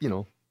 Well,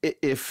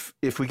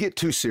 If we get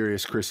too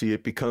serious, Chrissy,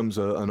 it becomes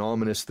an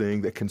ominous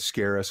thing that can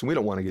scare us, and we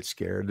don't want to get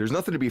scared. There's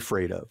nothing to be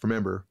afraid of.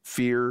 Remember,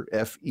 fear,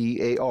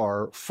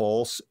 F-E-A-R,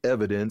 false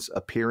evidence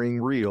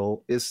appearing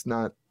real, is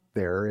not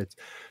there.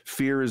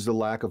 Fear is the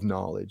lack of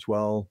knowledge.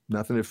 Well,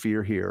 nothing to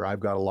fear here. I've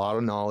got a lot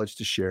of knowledge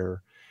to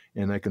share,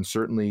 and I can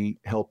certainly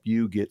help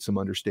you get some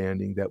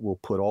understanding that will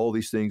put all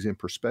these things in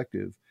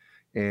perspective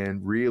and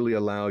really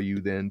allow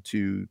you then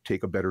to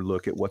take a better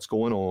look at what's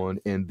going on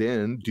and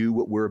then do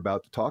what we're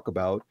about to talk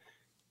about.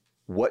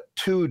 What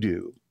to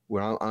do.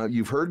 Well,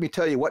 you've heard me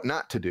tell you what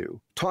not to do.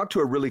 Talk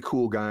to a really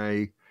cool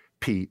guy,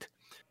 Pete.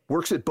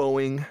 Works at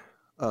Boeing.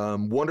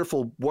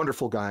 Wonderful,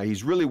 wonderful guy.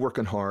 He's really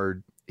working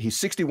hard. He's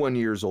 61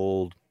 years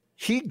old.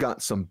 He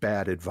got some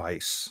bad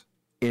advice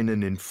in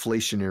an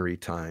inflationary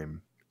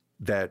time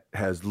that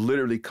has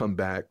literally come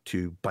back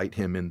to bite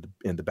him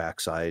in the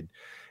backside.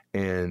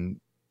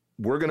 And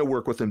we're going to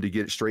work with him to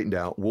get it straightened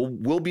out.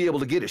 We'll be able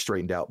to get it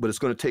straightened out, but it's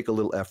going to take a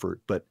little effort.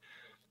 But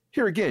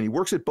here again, he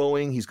works at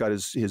Boeing. He's got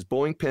his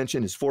Boeing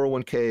pension, his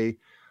 401k.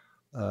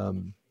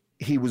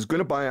 He was going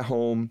to buy a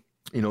home.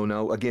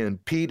 Now, again,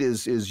 Pete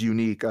is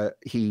unique.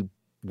 He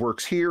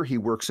works here. He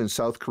works in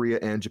South Korea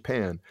and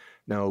Japan.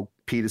 Now,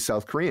 Pete is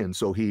South Korean,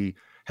 so he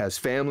has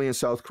family in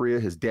South Korea.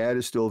 His dad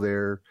is still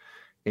there.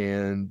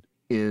 And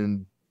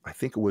in, I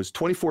think it was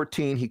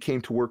 2014, he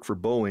came to work for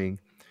Boeing.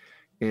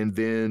 And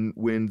then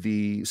when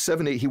he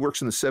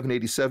works in the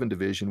 787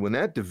 division. When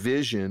that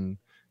division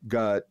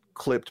got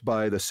clipped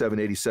by the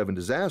 787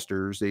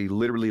 disasters, they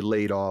literally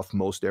laid off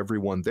most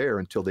everyone there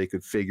until they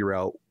could figure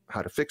out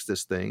how to fix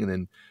this thing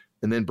and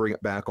then bring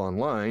it back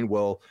online.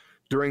 Well,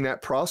 during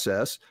that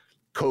process,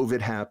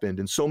 COVID happened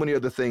and so many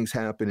other things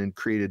happened and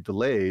created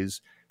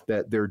delays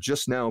that they're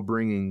just now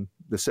bringing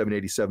the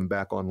 787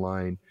 back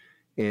online.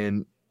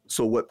 And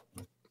so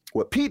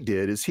what Pete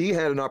did is he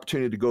had an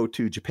opportunity to go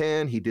to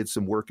Japan. He did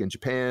some work in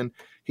Japan.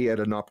 He had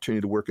an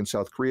opportunity to work in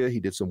South Korea. He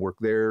did some work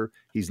there.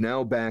 He's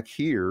now back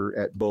here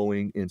at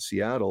Boeing in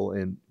Seattle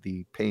and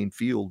the Payne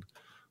Field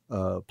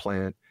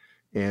plant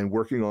and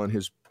working on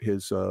the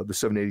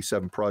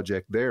 787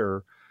 project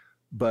there.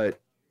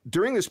 But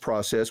during this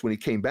process, when he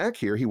came back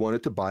here, he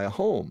wanted to buy a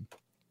home.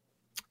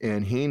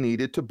 And he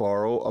needed to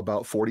borrow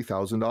about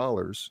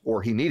 $40,000,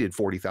 or he needed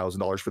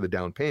 $40,000 for the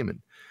down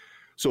payment.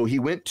 So he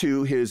went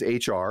to his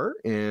HR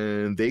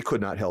and they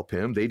could not help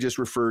him. They just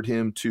referred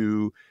him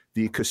to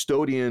the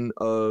custodian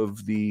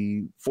of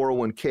the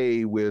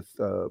 401k with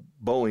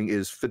Boeing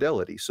is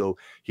Fidelity. So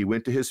he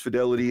went to his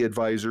Fidelity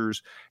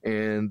advisors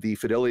and the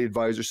Fidelity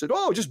advisor said,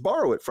 oh, just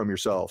borrow it from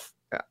yourself.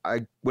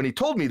 When he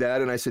told me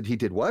that and I said, he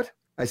did what?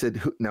 I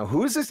said, now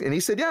who is this? And he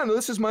said, yeah, no,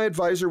 this is my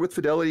advisor with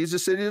Fidelity. He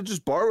just said,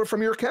 just borrow it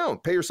from your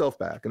account, pay yourself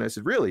back. And I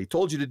said, really? He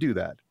told you to do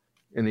that?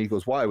 And he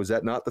goes, why? Was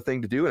that not the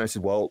thing to do? And I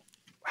said, well,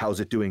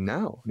 how's it doing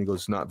now? And he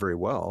goes, not very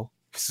well.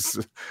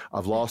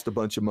 I've lost a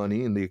bunch of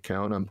money in the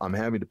account. I'm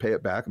having to pay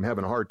it back. I'm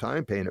having a hard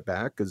time paying it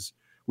back because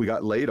we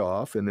got laid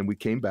off and then we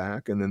came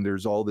back and then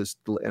there's all this.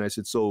 And I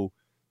said, so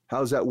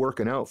how's that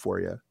working out for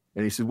you?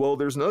 And he said, well,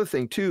 there's another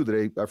thing too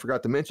that I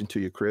forgot to mention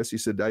to you, Chris. He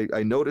said,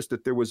 I noticed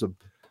that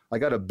I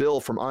got a bill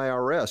from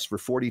IRS for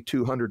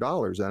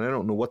 $4,200 and I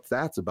don't know what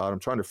that's about. I'm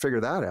trying to figure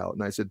that out.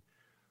 And I said,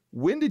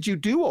 when did you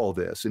do all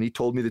this? And he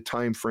told me the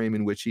time frame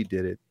in which he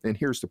did it. And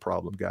here's the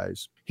problem,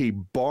 guys. He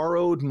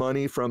borrowed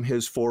money from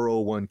his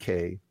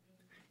 401k.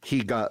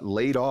 He got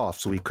laid off,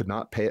 so he could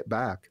not pay it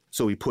back.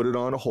 So he put it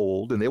on a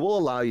hold, and they will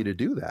allow you to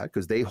do that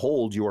because they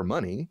hold your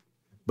money,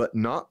 but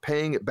not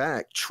paying it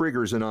back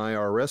triggers an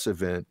IRS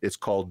event. It's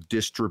called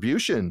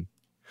distribution.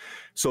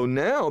 So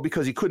now,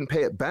 because he couldn't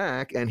pay it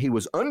back and he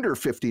was under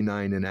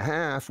 59 and a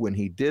half when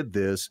he did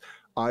this,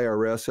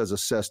 IRS has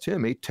assessed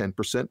him a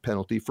 10%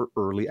 penalty for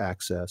early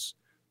access,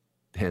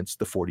 hence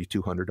the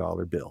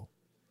 $4,200 bill.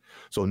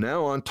 So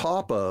now on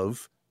top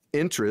of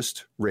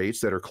interest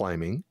rates that are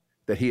climbing,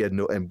 that he had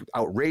an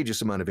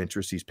outrageous amount of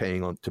interest he's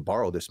paying on to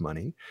borrow this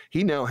money,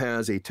 he now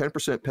has a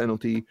 10%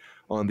 penalty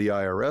on the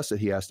IRS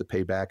that he has to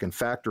pay back and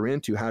factor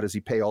into how does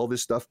he pay all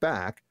this stuff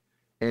back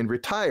and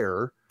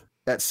retire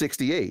at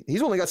 68.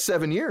 He's only got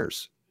 7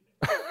 years.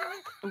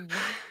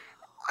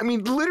 I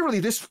mean, literally,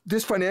 this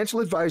financial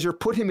advisor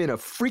put him in a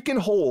freaking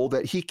hole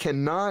that he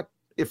cannot.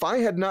 If I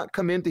had not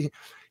come into,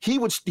 he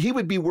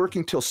would be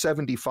working till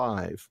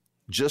 75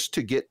 just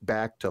to get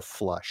back to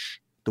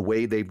flush the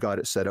way they've got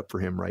it set up for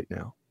him right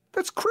now.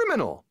 That's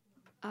criminal.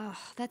 Oh,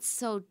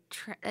 that's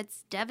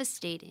that's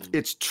devastating.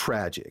 It's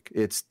tragic.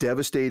 It's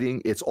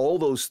devastating. It's all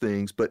those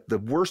things. But the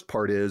worst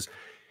part is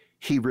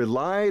he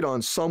relied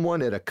on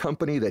someone at a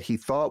company that he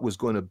thought was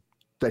going to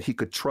that he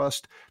could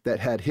trust, that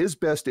had his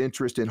best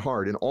interest in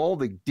heart. And all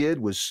they did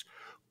was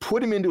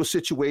put him into a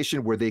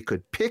situation where they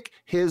could pick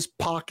his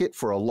pocket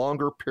for a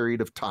longer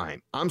period of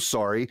time. I'm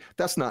sorry,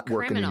 that's not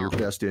working in your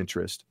best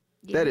interest.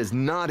 Yeah. That is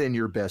not in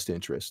your best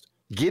interest.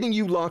 Getting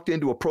you locked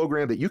into a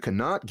program that you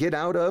cannot get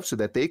out of so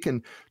that they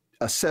can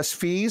assess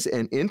fees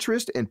and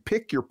interest and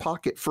pick your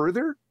pocket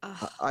further.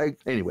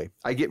 Anyway,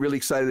 I get really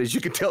excited, as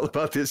you can tell,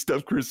 about this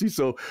stuff, Chrissy.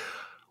 So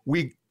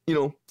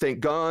thank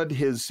God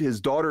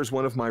his daughter is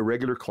one of my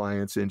regular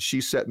clients and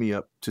she set me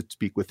up to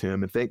speak with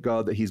him. And thank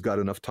God that he's got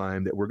enough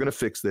time that we're going to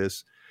fix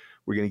this.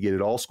 We're going to get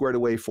it all squared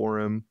away for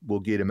him. We'll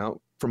get him out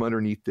from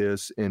underneath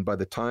this. And by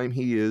the time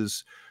he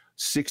is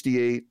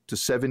 68 to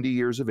 70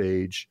 years of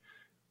age,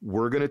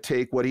 we're going to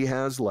take what he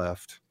has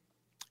left.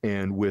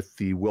 And with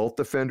the Wealth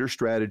Defender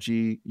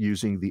strategy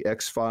using the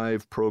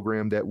X5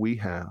 program that we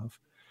have,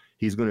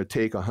 he's going to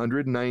take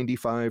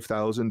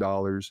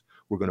 $195,000.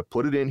 We're going to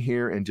put it in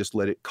here and just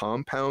let it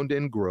compound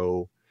and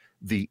grow.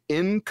 The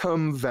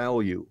income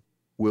value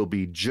will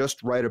be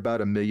just right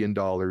about $1 million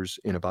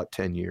in about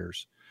 10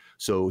 years.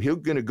 So he's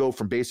going to go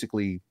from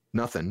basically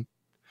nothing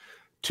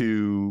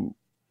to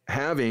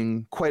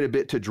having quite a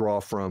bit to draw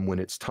from when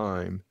it's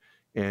time.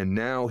 And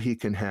now he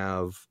can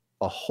have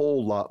a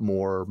whole lot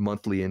more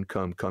monthly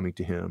income coming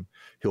to him.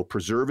 He'll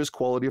preserve his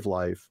quality of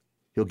life.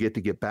 He'll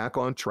get back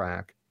on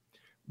track.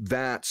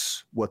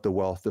 That's what the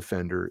Wealth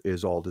Defender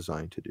is all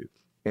designed to do.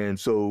 And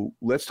so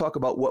let's talk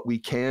about what we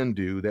can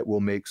do that will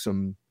make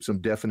some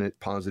definite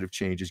positive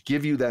changes,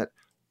 give you that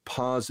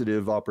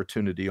positive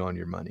opportunity on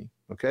your money,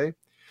 okay?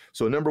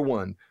 So number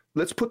one,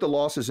 let's put the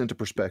losses into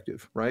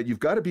perspective, right? You've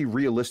got to be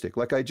realistic.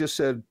 Like I just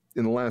said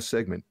in the last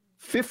segment,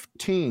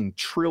 $15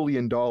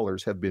 trillion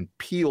have been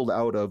peeled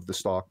out of the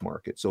stock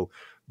market. So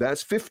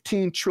that's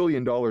 $15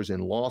 trillion in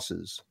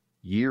losses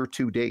year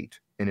to date,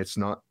 and it's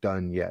not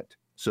done yet.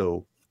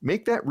 So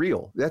make that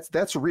real.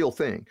 That's a real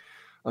thing.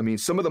 I mean,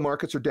 some of the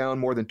markets are down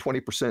more than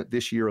 20%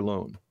 this year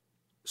alone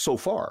so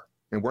far,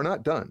 and we're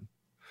not done.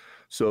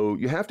 So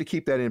you have to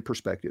keep that in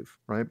perspective,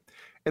 right?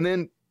 And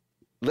then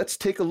let's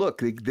take a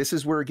look. This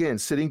is where, again,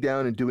 sitting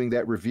down and doing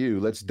that review,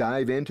 let's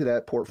dive into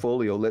that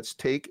portfolio. Let's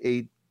take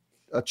a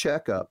a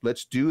checkup.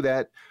 Let's do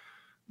that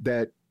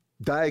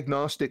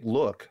diagnostic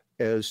look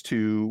as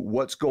to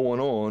what's going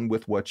on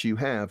with what you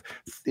have.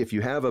 If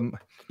you have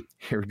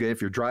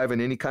if you're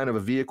driving any kind of a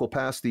vehicle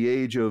past the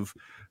age of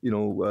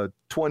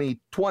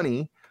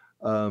 2020,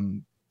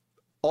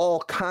 all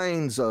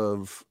kinds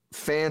of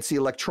fancy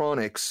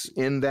electronics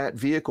in that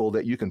vehicle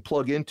that you can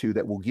plug into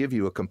that will give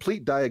you a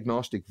complete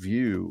diagnostic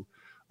view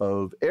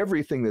of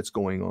everything that's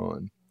going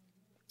on.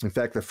 In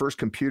fact, the first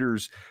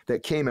computers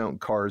that came out in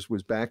cars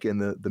was back in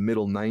the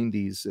middle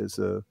 90s, as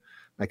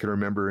I can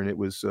remember, and it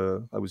was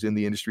I was in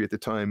the industry at the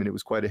time, and it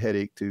was quite a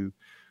headache to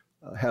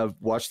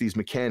watch these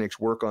mechanics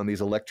work on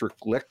these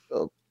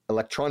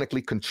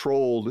electronically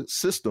controlled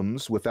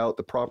systems without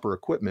the proper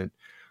equipment.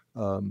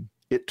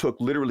 It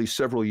took literally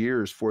several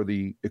years for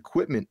the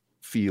equipment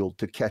field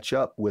to catch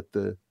up with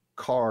the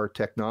car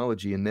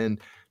technology, and then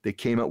they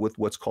came out with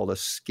what's called a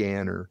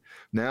scanner.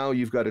 Now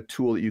you've got a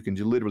tool that you can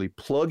literally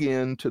plug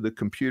into the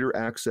computer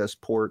access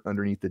port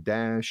underneath the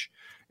dash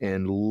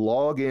and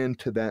log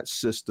into that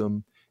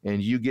system,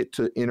 and you get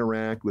to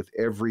interact with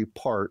every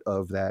part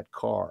of that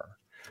car.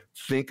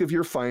 Think of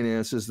your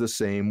finances the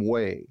same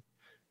way.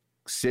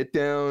 Sit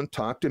down,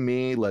 talk to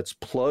me. Let's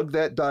plug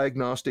that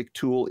diagnostic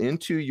tool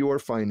into your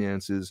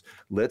finances.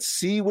 Let's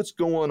see what's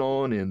going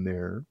on in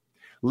there.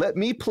 Let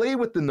me play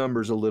with the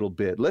numbers a little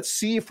bit. Let's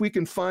see if we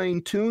can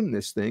fine tune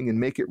this thing and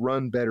make it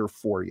run better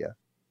for you.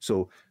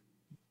 So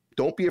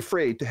don't be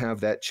afraid to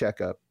have that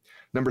checkup.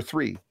 Number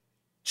 3,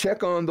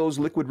 check on those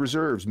liquid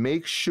reserves.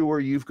 Make sure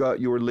you've got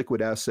your liquid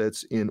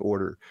assets in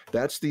order.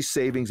 That's the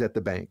savings at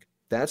the bank.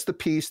 That's the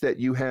piece that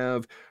you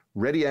have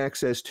ready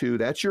access to.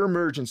 That's your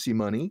emergency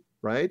money,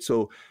 right?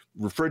 So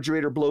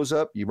refrigerator blows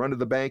up, you run to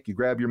the bank, you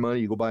grab your money,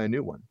 you go buy a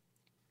new one.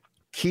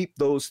 Keep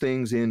those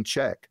things in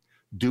check.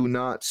 Do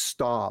not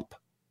stop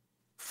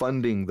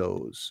funding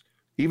those.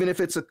 Even if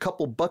it's a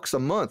couple bucks a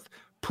month,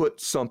 put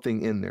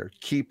something in there.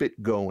 Keep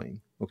it going,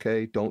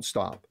 okay? Don't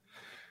stop.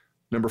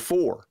 Number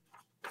 4,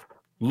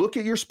 look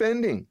at your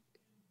spending,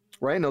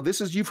 right? Now,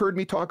 you've heard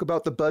me talk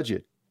about the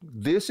budget.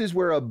 This is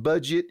where a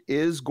budget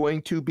is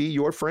going to be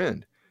your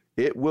friend.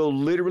 It will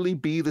literally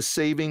be the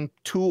saving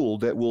tool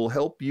that will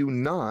help you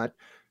not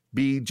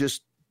be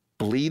just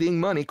bleeding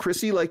money.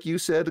 Chrissy, like you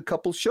said a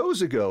couple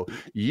shows ago,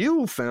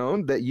 you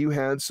found that you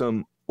had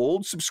some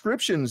old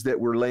subscriptions that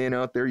were laying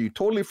out there you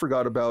totally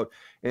forgot about,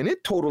 and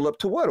it totaled up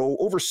to what,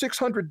 over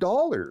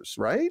 $600,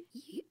 right?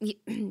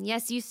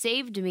 Yes, you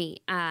saved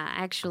me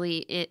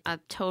actually a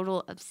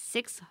total of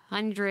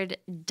 $600.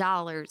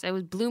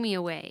 It blew me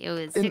away. It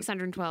was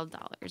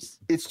 $612.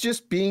 It's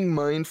just being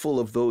mindful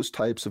of those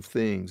types of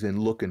things and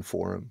looking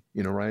for them,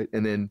 right?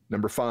 And then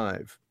number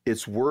 5,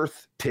 it's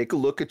take a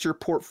look at your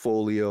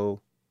portfolio,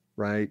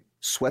 right?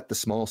 Sweat the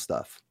small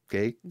stuff,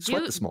 okay?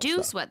 Sweat the small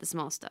stuff. Sweat the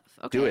small stuff.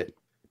 Okay. Do it.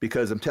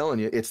 Because I'm telling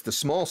you, it's the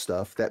small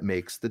stuff that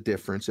makes the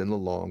difference in the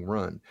long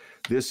run.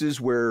 This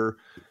is where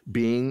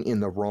being in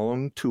the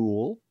wrong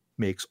tool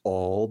makes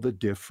all the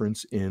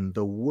difference in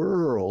the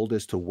world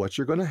as to what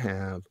you're going to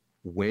have,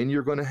 when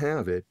you're going to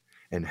have it,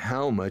 and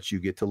how much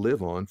you get to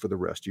live on for the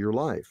rest of your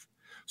life.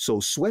 So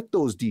sweat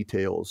those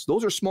details.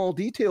 Those are small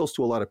details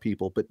to a lot of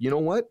people, but you know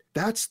what?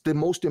 That's the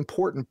most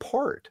important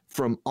part.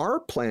 From our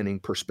planning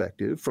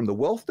perspective, from the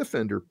Wealth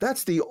Defender,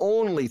 that's the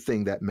only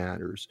thing that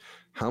matters.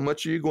 How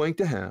much are you going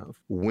to have?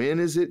 When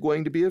is it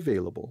going to be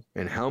available?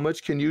 And how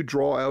much can you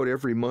draw out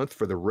every month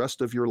for the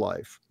rest of your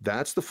life?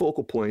 That's the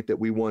focal point that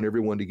we want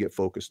everyone to get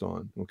focused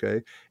on,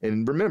 okay?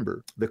 And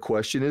remember, the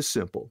question is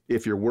simple.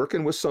 If you're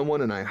working with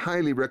someone, and I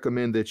highly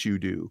recommend that you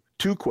do,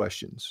 2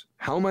 questions.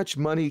 How much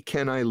money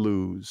can I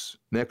lose?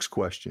 Next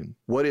question.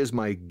 What is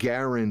my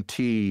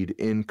guaranteed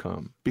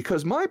income?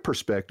 Because my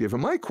perspective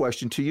and my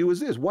question to you is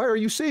this: why are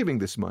you saving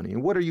this money,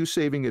 and what are you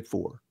saving it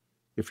for?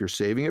 If you're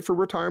saving it for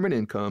retirement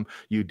income,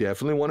 you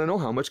definitely want to know,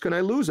 how much can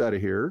I lose out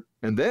of here?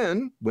 And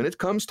then when it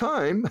comes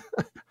time,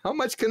 how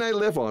much can I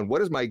live on?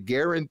 What is my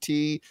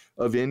guarantee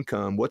of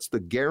income? What's the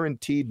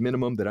guaranteed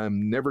minimum that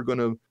I'm never going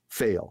to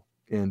fail?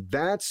 And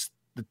that's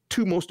the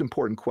 2 most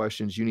important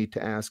questions you need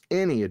to ask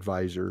any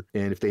advisor.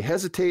 And if they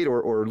hesitate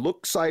or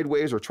look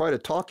sideways or try to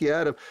talk you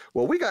out of,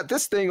 well, we got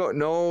this thing.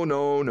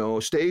 No.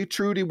 Stay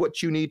true to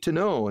what you need to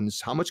know. And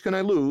it's, how much can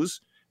I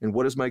lose? And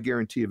what is my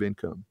guarantee of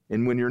income?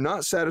 And when you're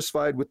not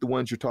satisfied with the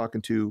ones you're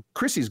talking to,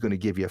 Chrissy's going to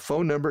give you a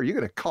phone number. You're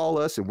going to call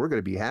us, and we're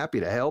going to be happy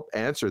to help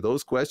answer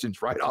those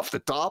questions right off the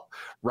top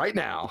right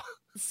now.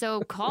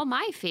 So call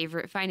my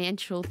favorite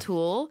financial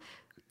tool,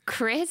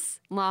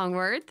 Chris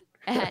Longworth,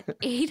 at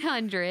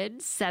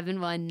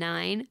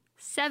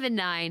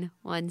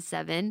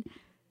 800-719-7917,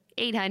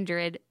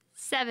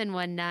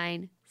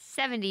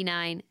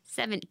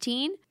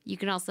 800-719-7917. You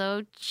can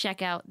also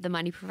check out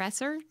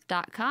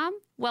themoneyprofessor.com,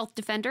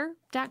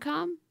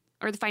 wealthdefender.com,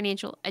 or the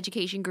financial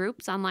education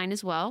groups online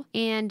as well.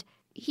 And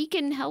he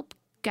can help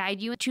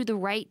guide you to the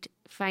right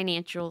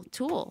financial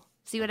tool.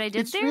 See what I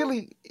did there? It's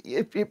really,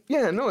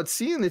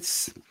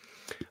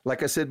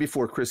 Like I said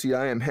before, Chrissy,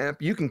 I am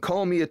happy. You can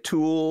call me a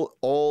tool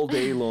all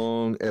day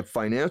long. A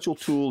financial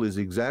tool is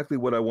exactly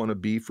what I want to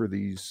be for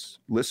these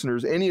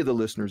listeners, any of the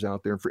listeners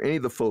out there, for any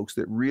of the folks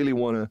that really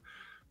want to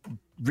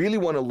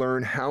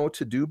learn how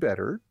to do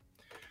better.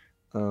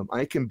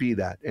 I can be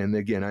that. And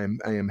again, I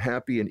am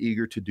happy and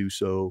eager to do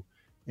so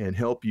and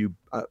help you.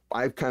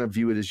 I kind of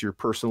view it as your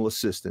personal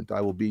assistant.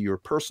 I will be your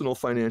personal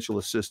financial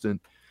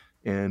assistant.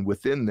 And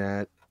within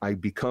that, I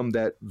become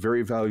that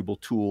very valuable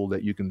tool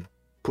that you can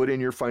put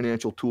in your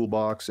financial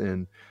toolbox.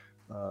 And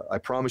I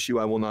promise you,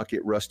 I will not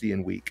get rusty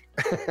and weak.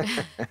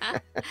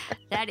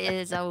 That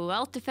is a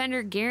Wealth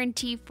Defender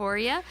guarantee for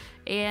you.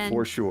 And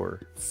for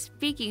sure.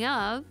 Speaking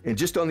of. And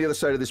just on the other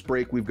side of this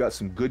break, we've got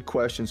some good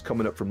questions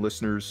coming up from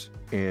listeners,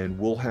 and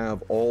we'll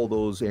have all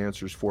those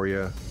answers for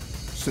you as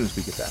soon as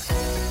we get back.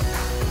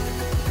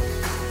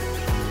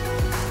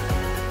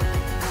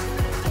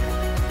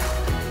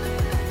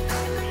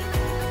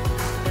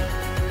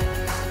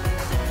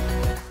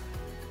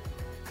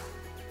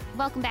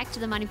 Welcome back to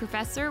The Money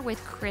Professor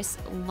with Chris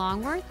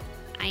Longworth.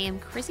 I am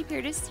Chrissy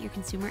Peartis, your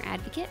consumer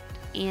advocate,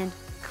 and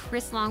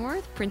Chris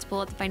Longworth,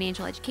 principal at the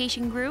Financial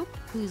Education Group,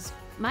 who's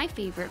my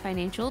favorite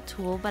financial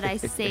tool, but I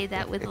say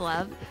that with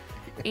love.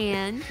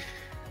 And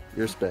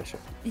you're special.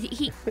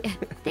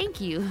 Thank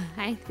you.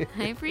 I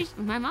appreciate.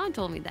 My mom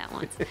told me that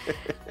once.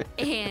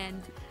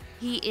 And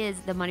he is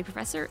the Money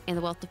Professor and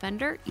the Wealth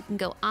Defender. You can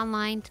go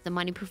online to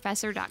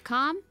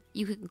themoneyprofessor.com.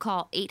 You can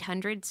call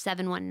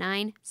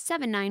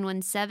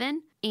 800-719-7917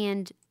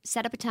 and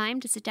set up a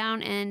time to sit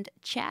down and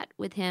chat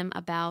with him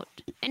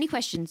about any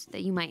questions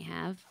that you might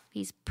have.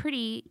 He's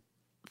pretty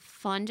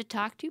fun to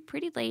talk to,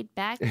 pretty laid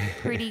back,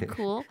 pretty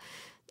cool.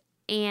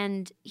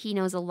 And he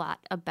knows a lot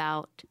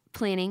about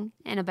planning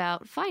and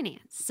about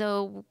finance.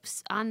 So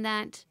on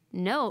that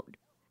note,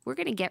 we're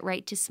going to get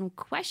right to some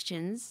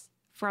questions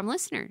from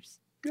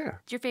listeners. Yeah.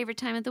 It's your favorite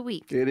time of the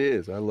week. It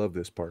is. I love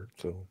this part.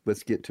 So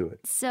let's get to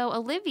it. So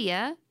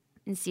Olivia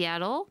in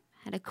Seattle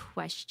had a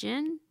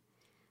question.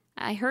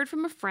 I heard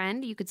from a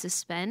friend you could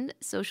suspend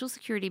Social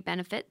Security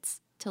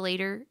benefits to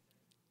later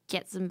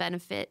get some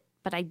benefit,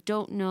 but I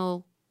don't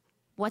know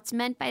what's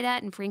meant by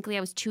that. And frankly,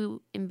 I was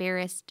too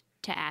embarrassed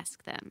to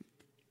ask them.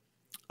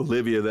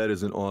 Olivia, that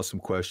is an awesome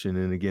question.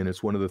 And again,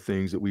 it's one of the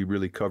things that we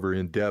really cover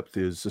in depth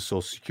is the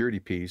Social Security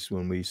piece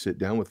when we sit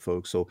down with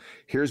folks. So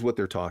here's what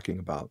they're talking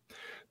about.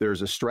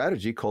 There's a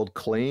strategy called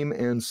claim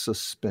and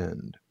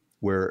suspend,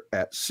 where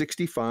at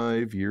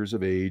 65 years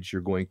of age,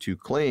 you're going to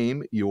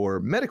claim your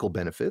medical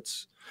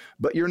benefits,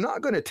 but you're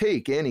not going to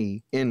take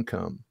any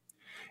income.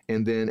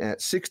 And then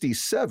at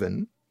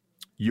 67,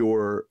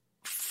 your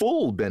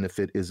full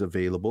benefit is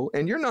available,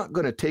 and you're not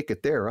going to take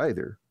it there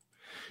either.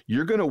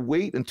 You're going to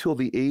wait until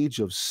the age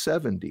of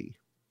 70.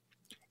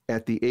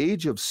 At the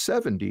age of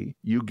 70,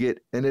 you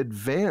get an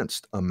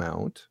advanced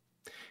amount,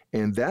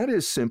 and that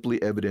is simply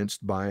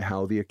evidenced by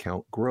how the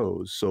account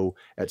grows. So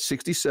at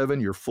 67,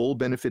 your full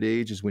benefit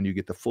age is when you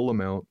get the full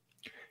amount.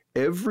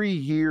 Every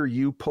year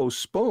you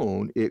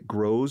postpone, it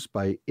grows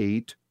by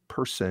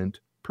 8%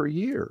 per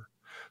year.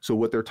 So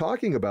what they're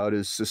talking about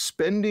is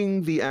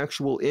suspending the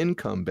actual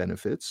income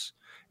benefits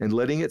and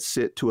letting it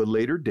sit to a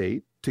later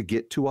date to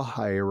get to a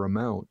higher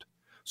amount.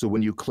 So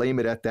when you claim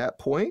it at that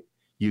point,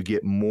 you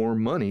get more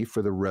money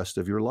for the rest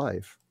of your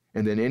life.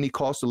 And then any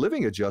cost of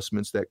living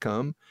adjustments that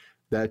come,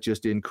 that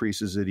just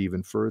increases it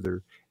even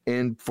further.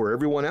 And for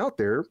everyone out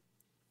there,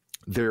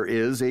 there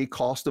is a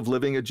cost of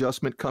living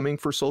adjustment coming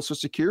for Social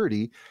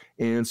Security,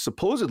 and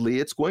supposedly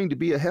it's going to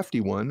be a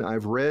hefty one.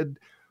 I've read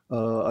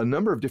a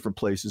number of different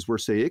places where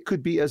say it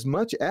could be as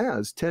much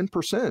as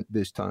 10%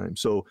 this time.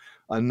 So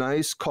a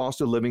nice cost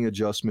of living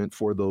adjustment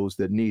for those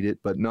that need it,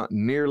 but not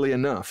nearly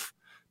enough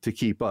to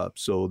keep up.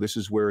 So this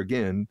is where,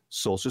 again,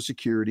 Social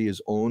Security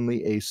is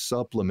only a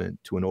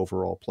supplement to an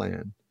overall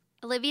plan.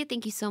 Olivia,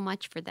 thank you so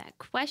much for that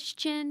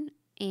question.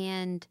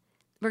 And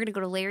we're going to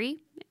go to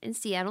Larry in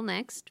Seattle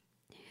next,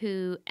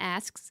 who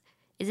asks,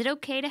 is it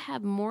okay to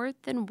have more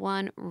than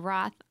one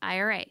Roth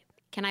IRA?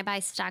 Can I buy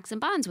stocks and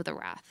bonds with a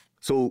Roth?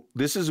 So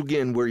this is,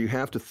 again, where you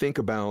have to think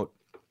about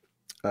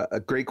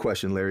a great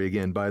question, Larry,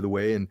 again, by the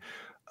way. And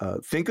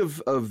think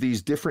of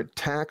these different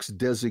tax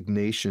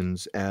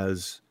designations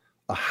as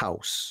a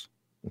house,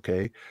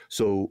 okay?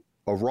 So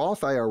a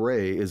Roth IRA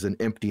is an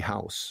empty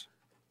house.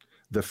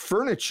 The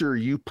furniture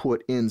you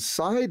put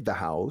inside the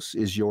house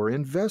is your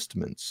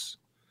investments.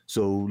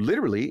 So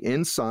literally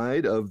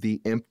inside of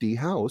the empty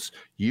house,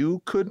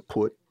 you could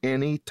put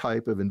any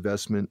type of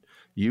investment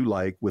you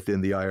like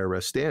within the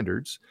IRS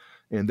standards.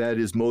 And that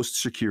is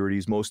most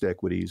securities, most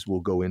equities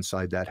will go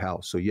inside that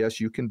house. So yes,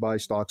 you can buy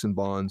stocks and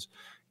bonds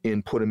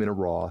and put them in a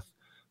Roth.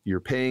 You're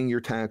paying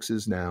your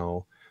taxes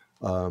now.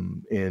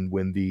 And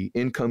when the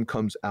income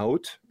comes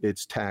out,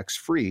 it's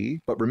tax-free.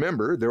 But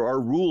remember, there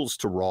are rules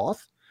to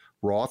Roth.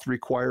 Roth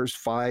requires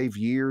 5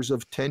 years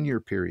of tenure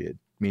period,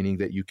 meaning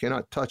that you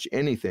cannot touch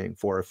anything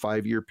for a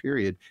 5-year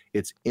period.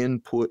 It's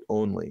input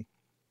only.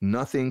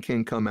 Nothing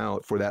can come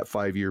out for that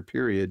 5-year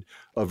period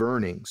of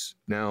earnings.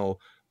 Now,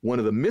 one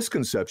of the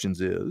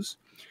misconceptions is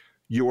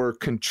Your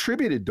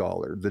contributed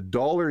dollar, the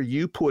dollar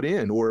you put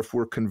in, or if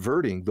we're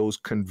converting those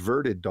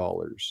converted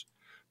dollars,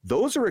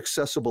 those are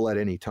accessible at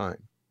any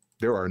time.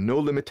 There are no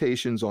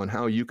limitations on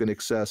how you can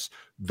access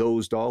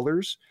those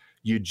dollars.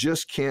 You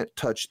just can't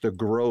touch the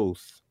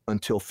growth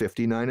until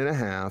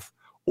 59.5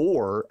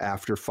 or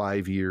after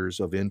 5 years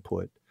of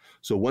input.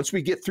 So once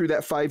we get through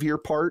that 5-year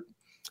part,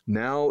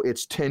 now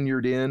it's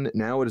tenured in.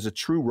 Now it is a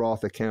true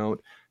Roth account.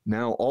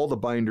 Now all the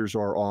binders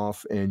are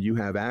off and you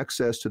have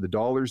access to the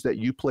dollars that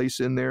you place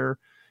in there.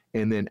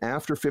 And then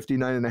after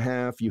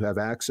 59.5, you have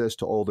access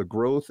to all the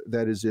growth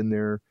that is in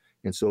there.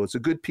 And so it's a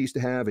good piece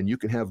to have, and you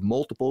can have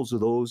multiples of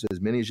those,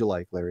 as many as you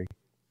like, Larry.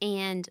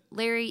 And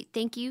Larry,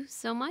 thank you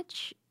so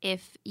much.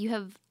 If you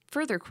have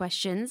further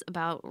questions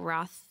about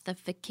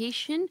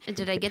Rothification,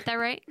 did I get that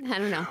right? I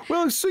don't know.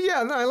 Well, so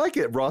yeah, no, I like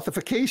it.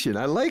 Rothification.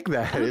 I like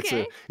that.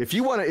 Okay. If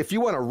you want to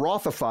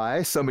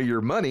Rothify some of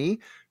your money,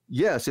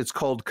 yes, it's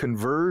called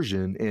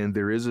conversion, and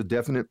there is a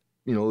definite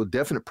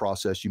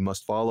process you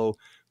must follow.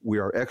 We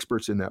are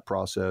experts in that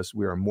process.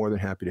 We are more than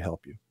happy to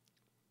help you.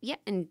 Yeah,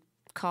 and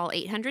call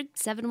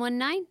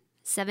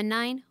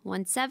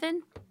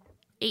 800-719-7917,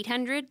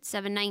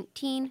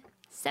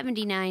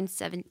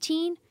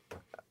 800-719-7917.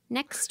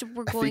 Next,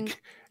 we're going...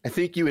 I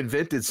think you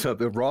invented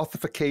something,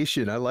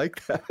 Rothification. I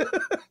like that.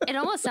 It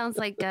almost sounds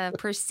like a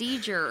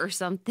procedure or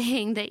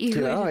something that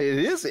you... Yeah, it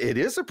is. It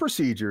is a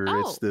procedure.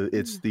 Oh.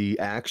 It's the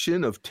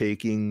action of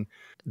taking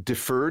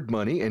deferred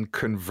money and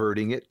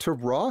converting it to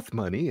Roth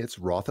money. It's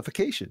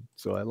Rothification.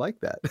 So I like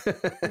that.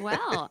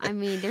 Well, I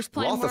mean, there's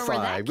plenty more where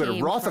that I'm going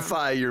to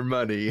Rothify your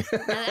money. Now,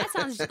 that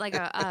sounds like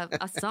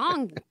a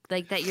song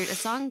like that. A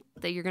song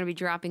that you're going to be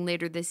dropping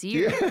later this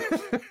year.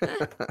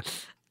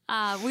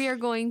 We are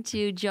going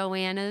to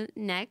Joanna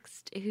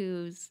next,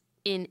 who's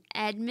in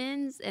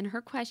Edmonds, and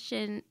her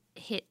question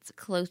hits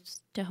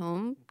close to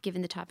home,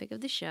 given the topic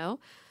of the show.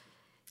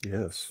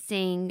 Yes.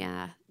 Saying,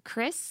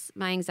 Chris,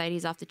 my anxiety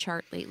is off the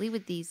chart lately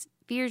with these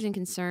fears and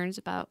concerns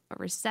about a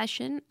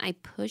recession. I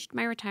pushed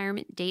my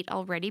retirement date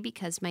already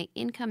because my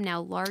income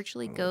now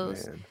largely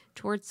goes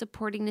towards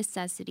supporting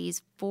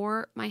necessities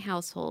for my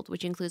household,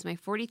 which includes my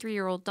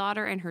 43-year-old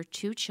daughter and her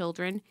 2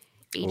 children,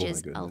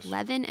 ages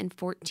 11 and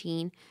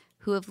 14,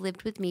 who have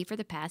lived with me for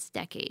the past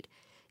decade.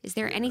 Is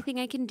there anything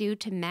I can do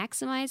to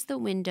maximize the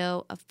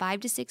window of 5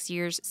 to 6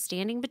 years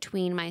standing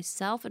between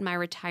myself and my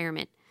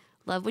retirement?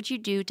 Love what you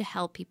do to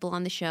help people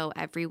on the show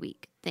every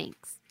week.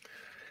 Thanks.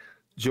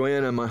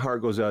 Joanna, my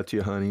heart goes out to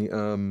you, honey.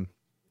 I'm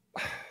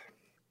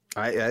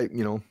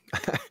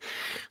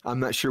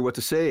not sure what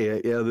to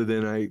say other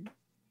than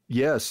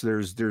yes,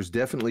 there's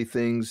definitely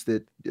things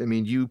that, I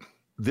mean,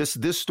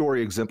 this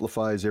story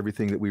exemplifies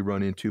everything that we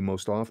run into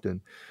most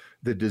often.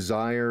 The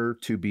desire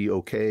to be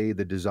okay,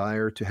 the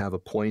desire to have a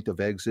point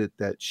of exit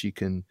that she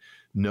can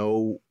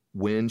know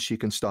when she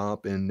can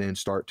stop and then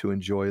start to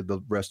enjoy the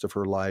rest of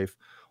her life.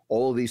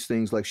 All of these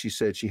things, like she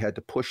said, she had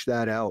to push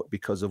that out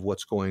because of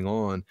what's going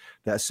on.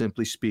 That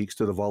simply speaks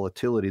to the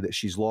volatility that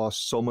she's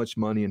lost so much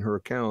money in her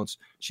accounts.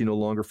 She no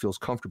longer feels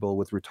comfortable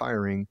with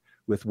retiring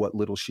with what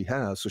little she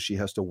has. So she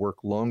has to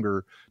work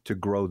longer to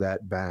grow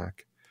that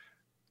back.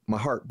 My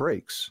heart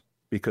breaks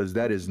because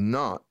that is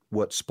not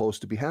what's supposed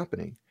to be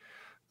happening.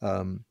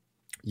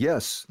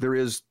 Yes, there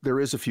is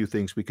a few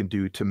things we can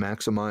do to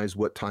maximize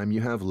what time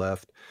you have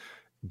left.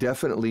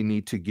 Definitely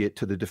need to get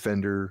to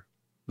the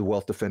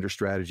Wealth Defender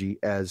strategy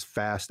as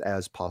fast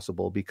as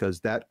possible, because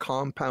that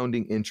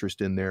compounding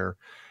interest in there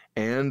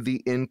and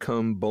the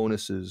income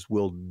bonuses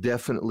will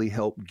definitely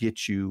help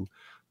get you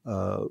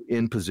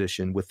in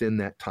position within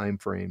that time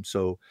frame.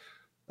 So,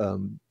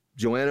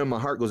 Joanna, my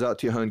heart goes out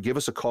to you, hon. Give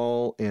us a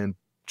call, and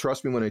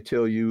trust me when I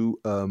tell you,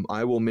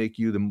 I will make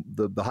you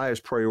the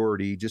highest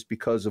priority just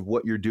because of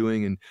what you're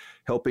doing and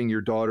helping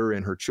your daughter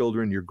and her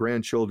children, your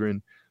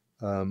grandchildren.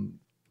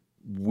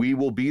 We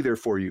will be there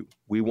for you.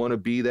 We want to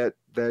be that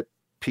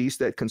piece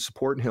that can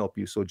support and help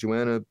you. So,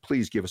 Joanna,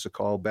 please give us a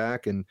call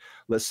back and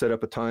let's set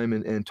up a time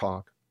and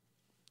talk.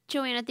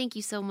 Joanna, thank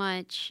you so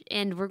much.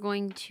 And we're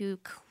going to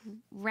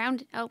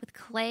round out with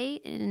Clay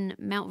in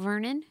Mount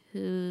Vernon,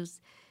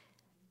 who's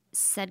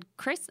said,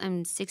 Chris,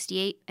 I'm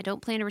 68. I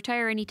don't plan to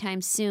retire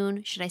anytime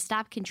soon. Should I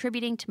stop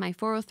contributing to my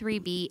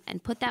 403B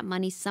and put that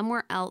money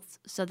somewhere else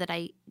so that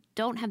I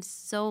don't have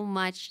so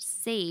much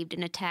saved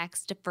in a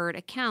tax-deferred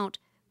account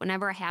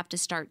whenever I have to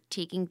start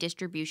taking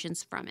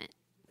distributions from it?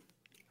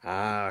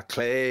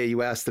 Clay,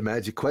 you asked the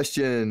magic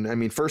question. I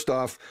mean, first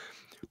off,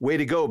 way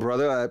to go,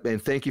 brother.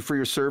 And thank you for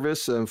your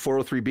service.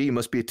 403B, you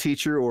must be a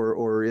teacher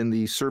or in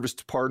the service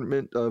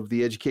department of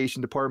the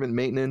education department,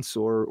 maintenance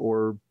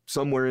or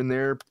somewhere in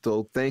there.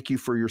 So thank you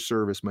for your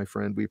service, my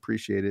friend. We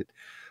appreciate it.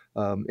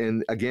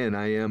 And again,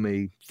 I am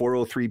a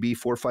 403B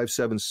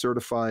 457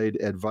 certified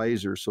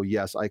advisor. So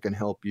yes, I can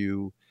help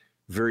you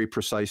very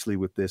precisely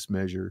with this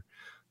measure.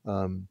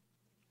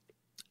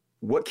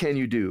 What can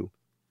you do?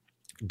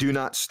 Do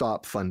not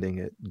stop funding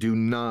it. Do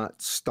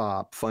not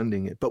stop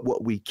funding it. But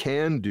what we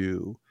can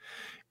do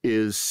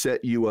is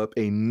set you up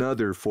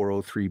another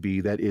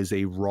 403B that is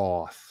a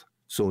Roth.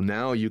 So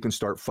now you can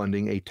start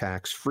funding a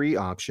tax-free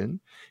option,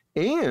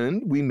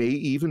 and we may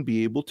even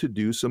be able to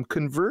do some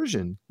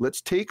conversion. Let's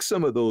take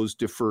some of those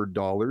deferred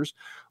dollars.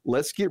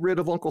 Let's get rid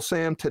of Uncle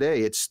Sam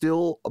today. It's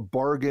still a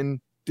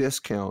bargain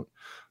discount.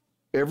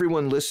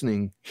 Everyone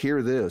listening,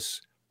 hear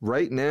this.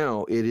 Right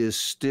now, it is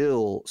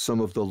still some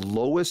of the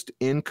lowest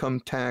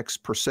income tax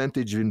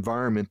percentage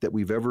environment that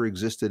we've ever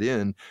existed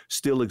in,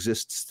 still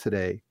exists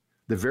today.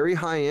 The very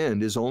high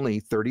end is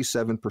only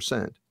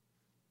 37%.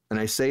 And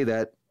I say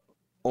that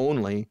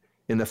only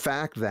in the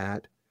fact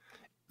that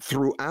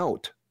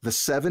throughout the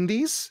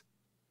 70s,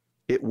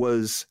 it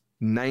was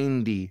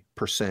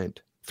 90%.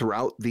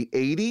 Throughout the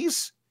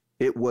 80s,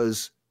 it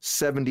was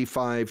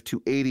 75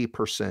 to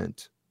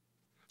 80%.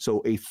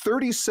 So a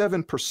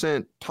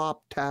 37%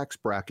 top tax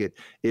bracket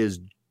is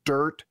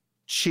dirt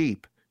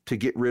cheap to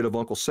get rid of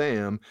Uncle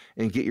Sam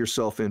and get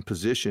yourself in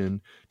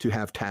position to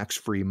have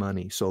tax-free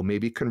money. So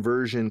maybe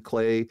conversion,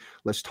 Clay,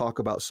 let's talk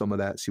about some of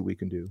that, see what we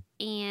can do.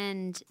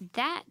 And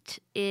that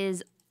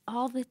is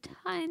all the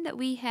time that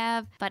we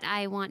have, but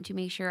I want to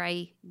make sure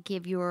I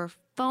give your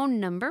phone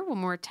number one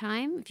more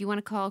time. If you want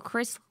to call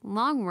Chris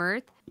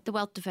Longworth, the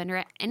Wealth Defender,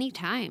 at any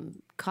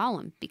time, call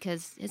him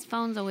because his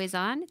phone's always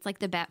on. It's like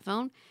the bat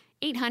phone.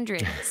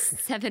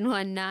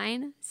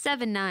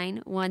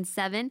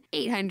 800-719-7917,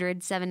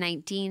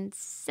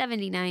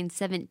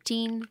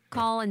 800-719-7917.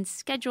 Call and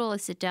schedule a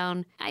sit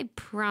down. I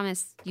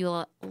promise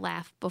you'll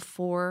laugh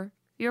before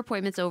your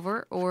appointment's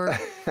over, or,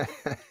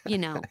 you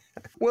know.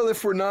 Well,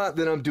 if we're not,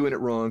 then I'm doing it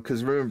wrong.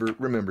 Because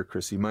remember,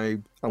 Chrissy,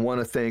 I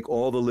want to thank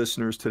all the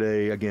listeners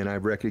today. Again, I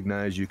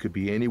recognize you could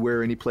be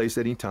anywhere, any place,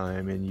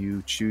 anytime, and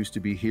you choose to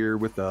be here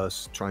with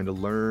us, trying to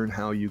learn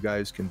how you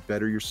guys can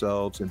better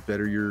yourselves and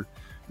better your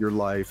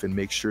life and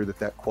make sure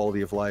that quality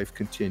of life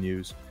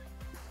continues.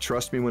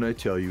 Trust me when I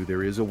tell you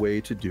there is a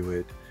way to do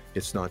it.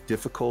 It's not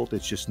difficult.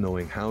 It's just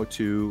knowing how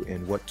to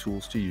and what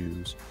tools to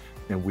use.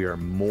 And we are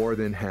more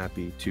than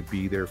happy to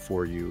be there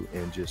for you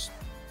and just,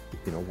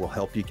 we'll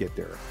help you get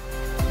there.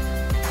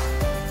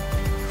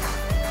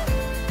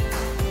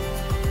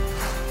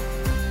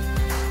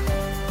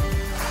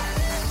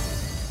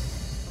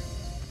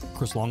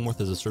 Chris Longworth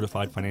is a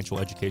certified financial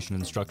education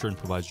instructor and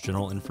provides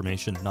general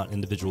information, not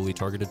individually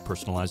targeted,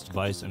 personalized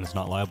advice, and is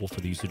not liable for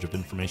the usage of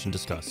information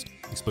discussed.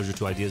 Exposure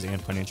to ideas and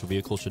financial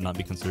vehicles should not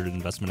be considered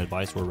investment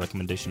advice or a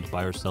recommendation to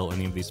buy or sell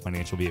any of these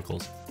financial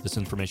vehicles. This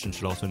information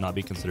should also not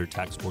be considered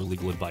tax or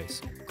legal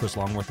advice. Chris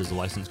Longworth is a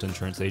licensed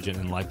insurance agent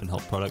in life and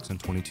health products in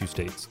 22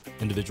 states.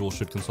 Individuals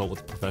should consult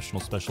with a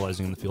professional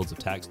specializing in the fields of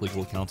tax,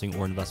 legal, accounting,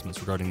 or investments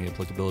regarding the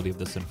applicability of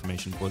this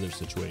information for their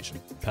situation.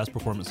 Past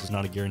performance is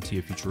not a guarantee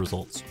of future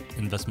results.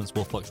 Investments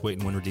will fluctuate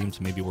and when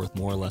redeemed may be worth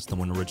more or less than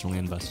when originally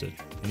invested.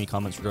 Any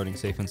comments regarding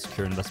safe and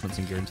secure investments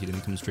and guaranteed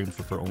income streams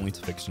refer only to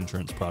fixed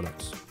insurance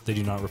products. They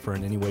do not refer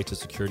in any way to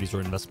securities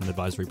or investment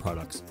advisory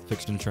products.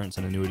 Fixed insurance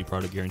and annuity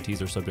product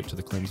guarantees are subject to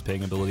the claims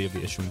paying ability of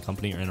the issuing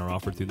company and are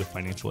offered through the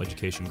Financial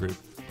Education Group.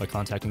 By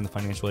contacting the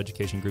Financial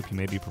Education Group, you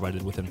may be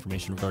provided with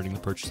information regarding the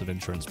purchase of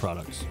insurance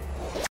products.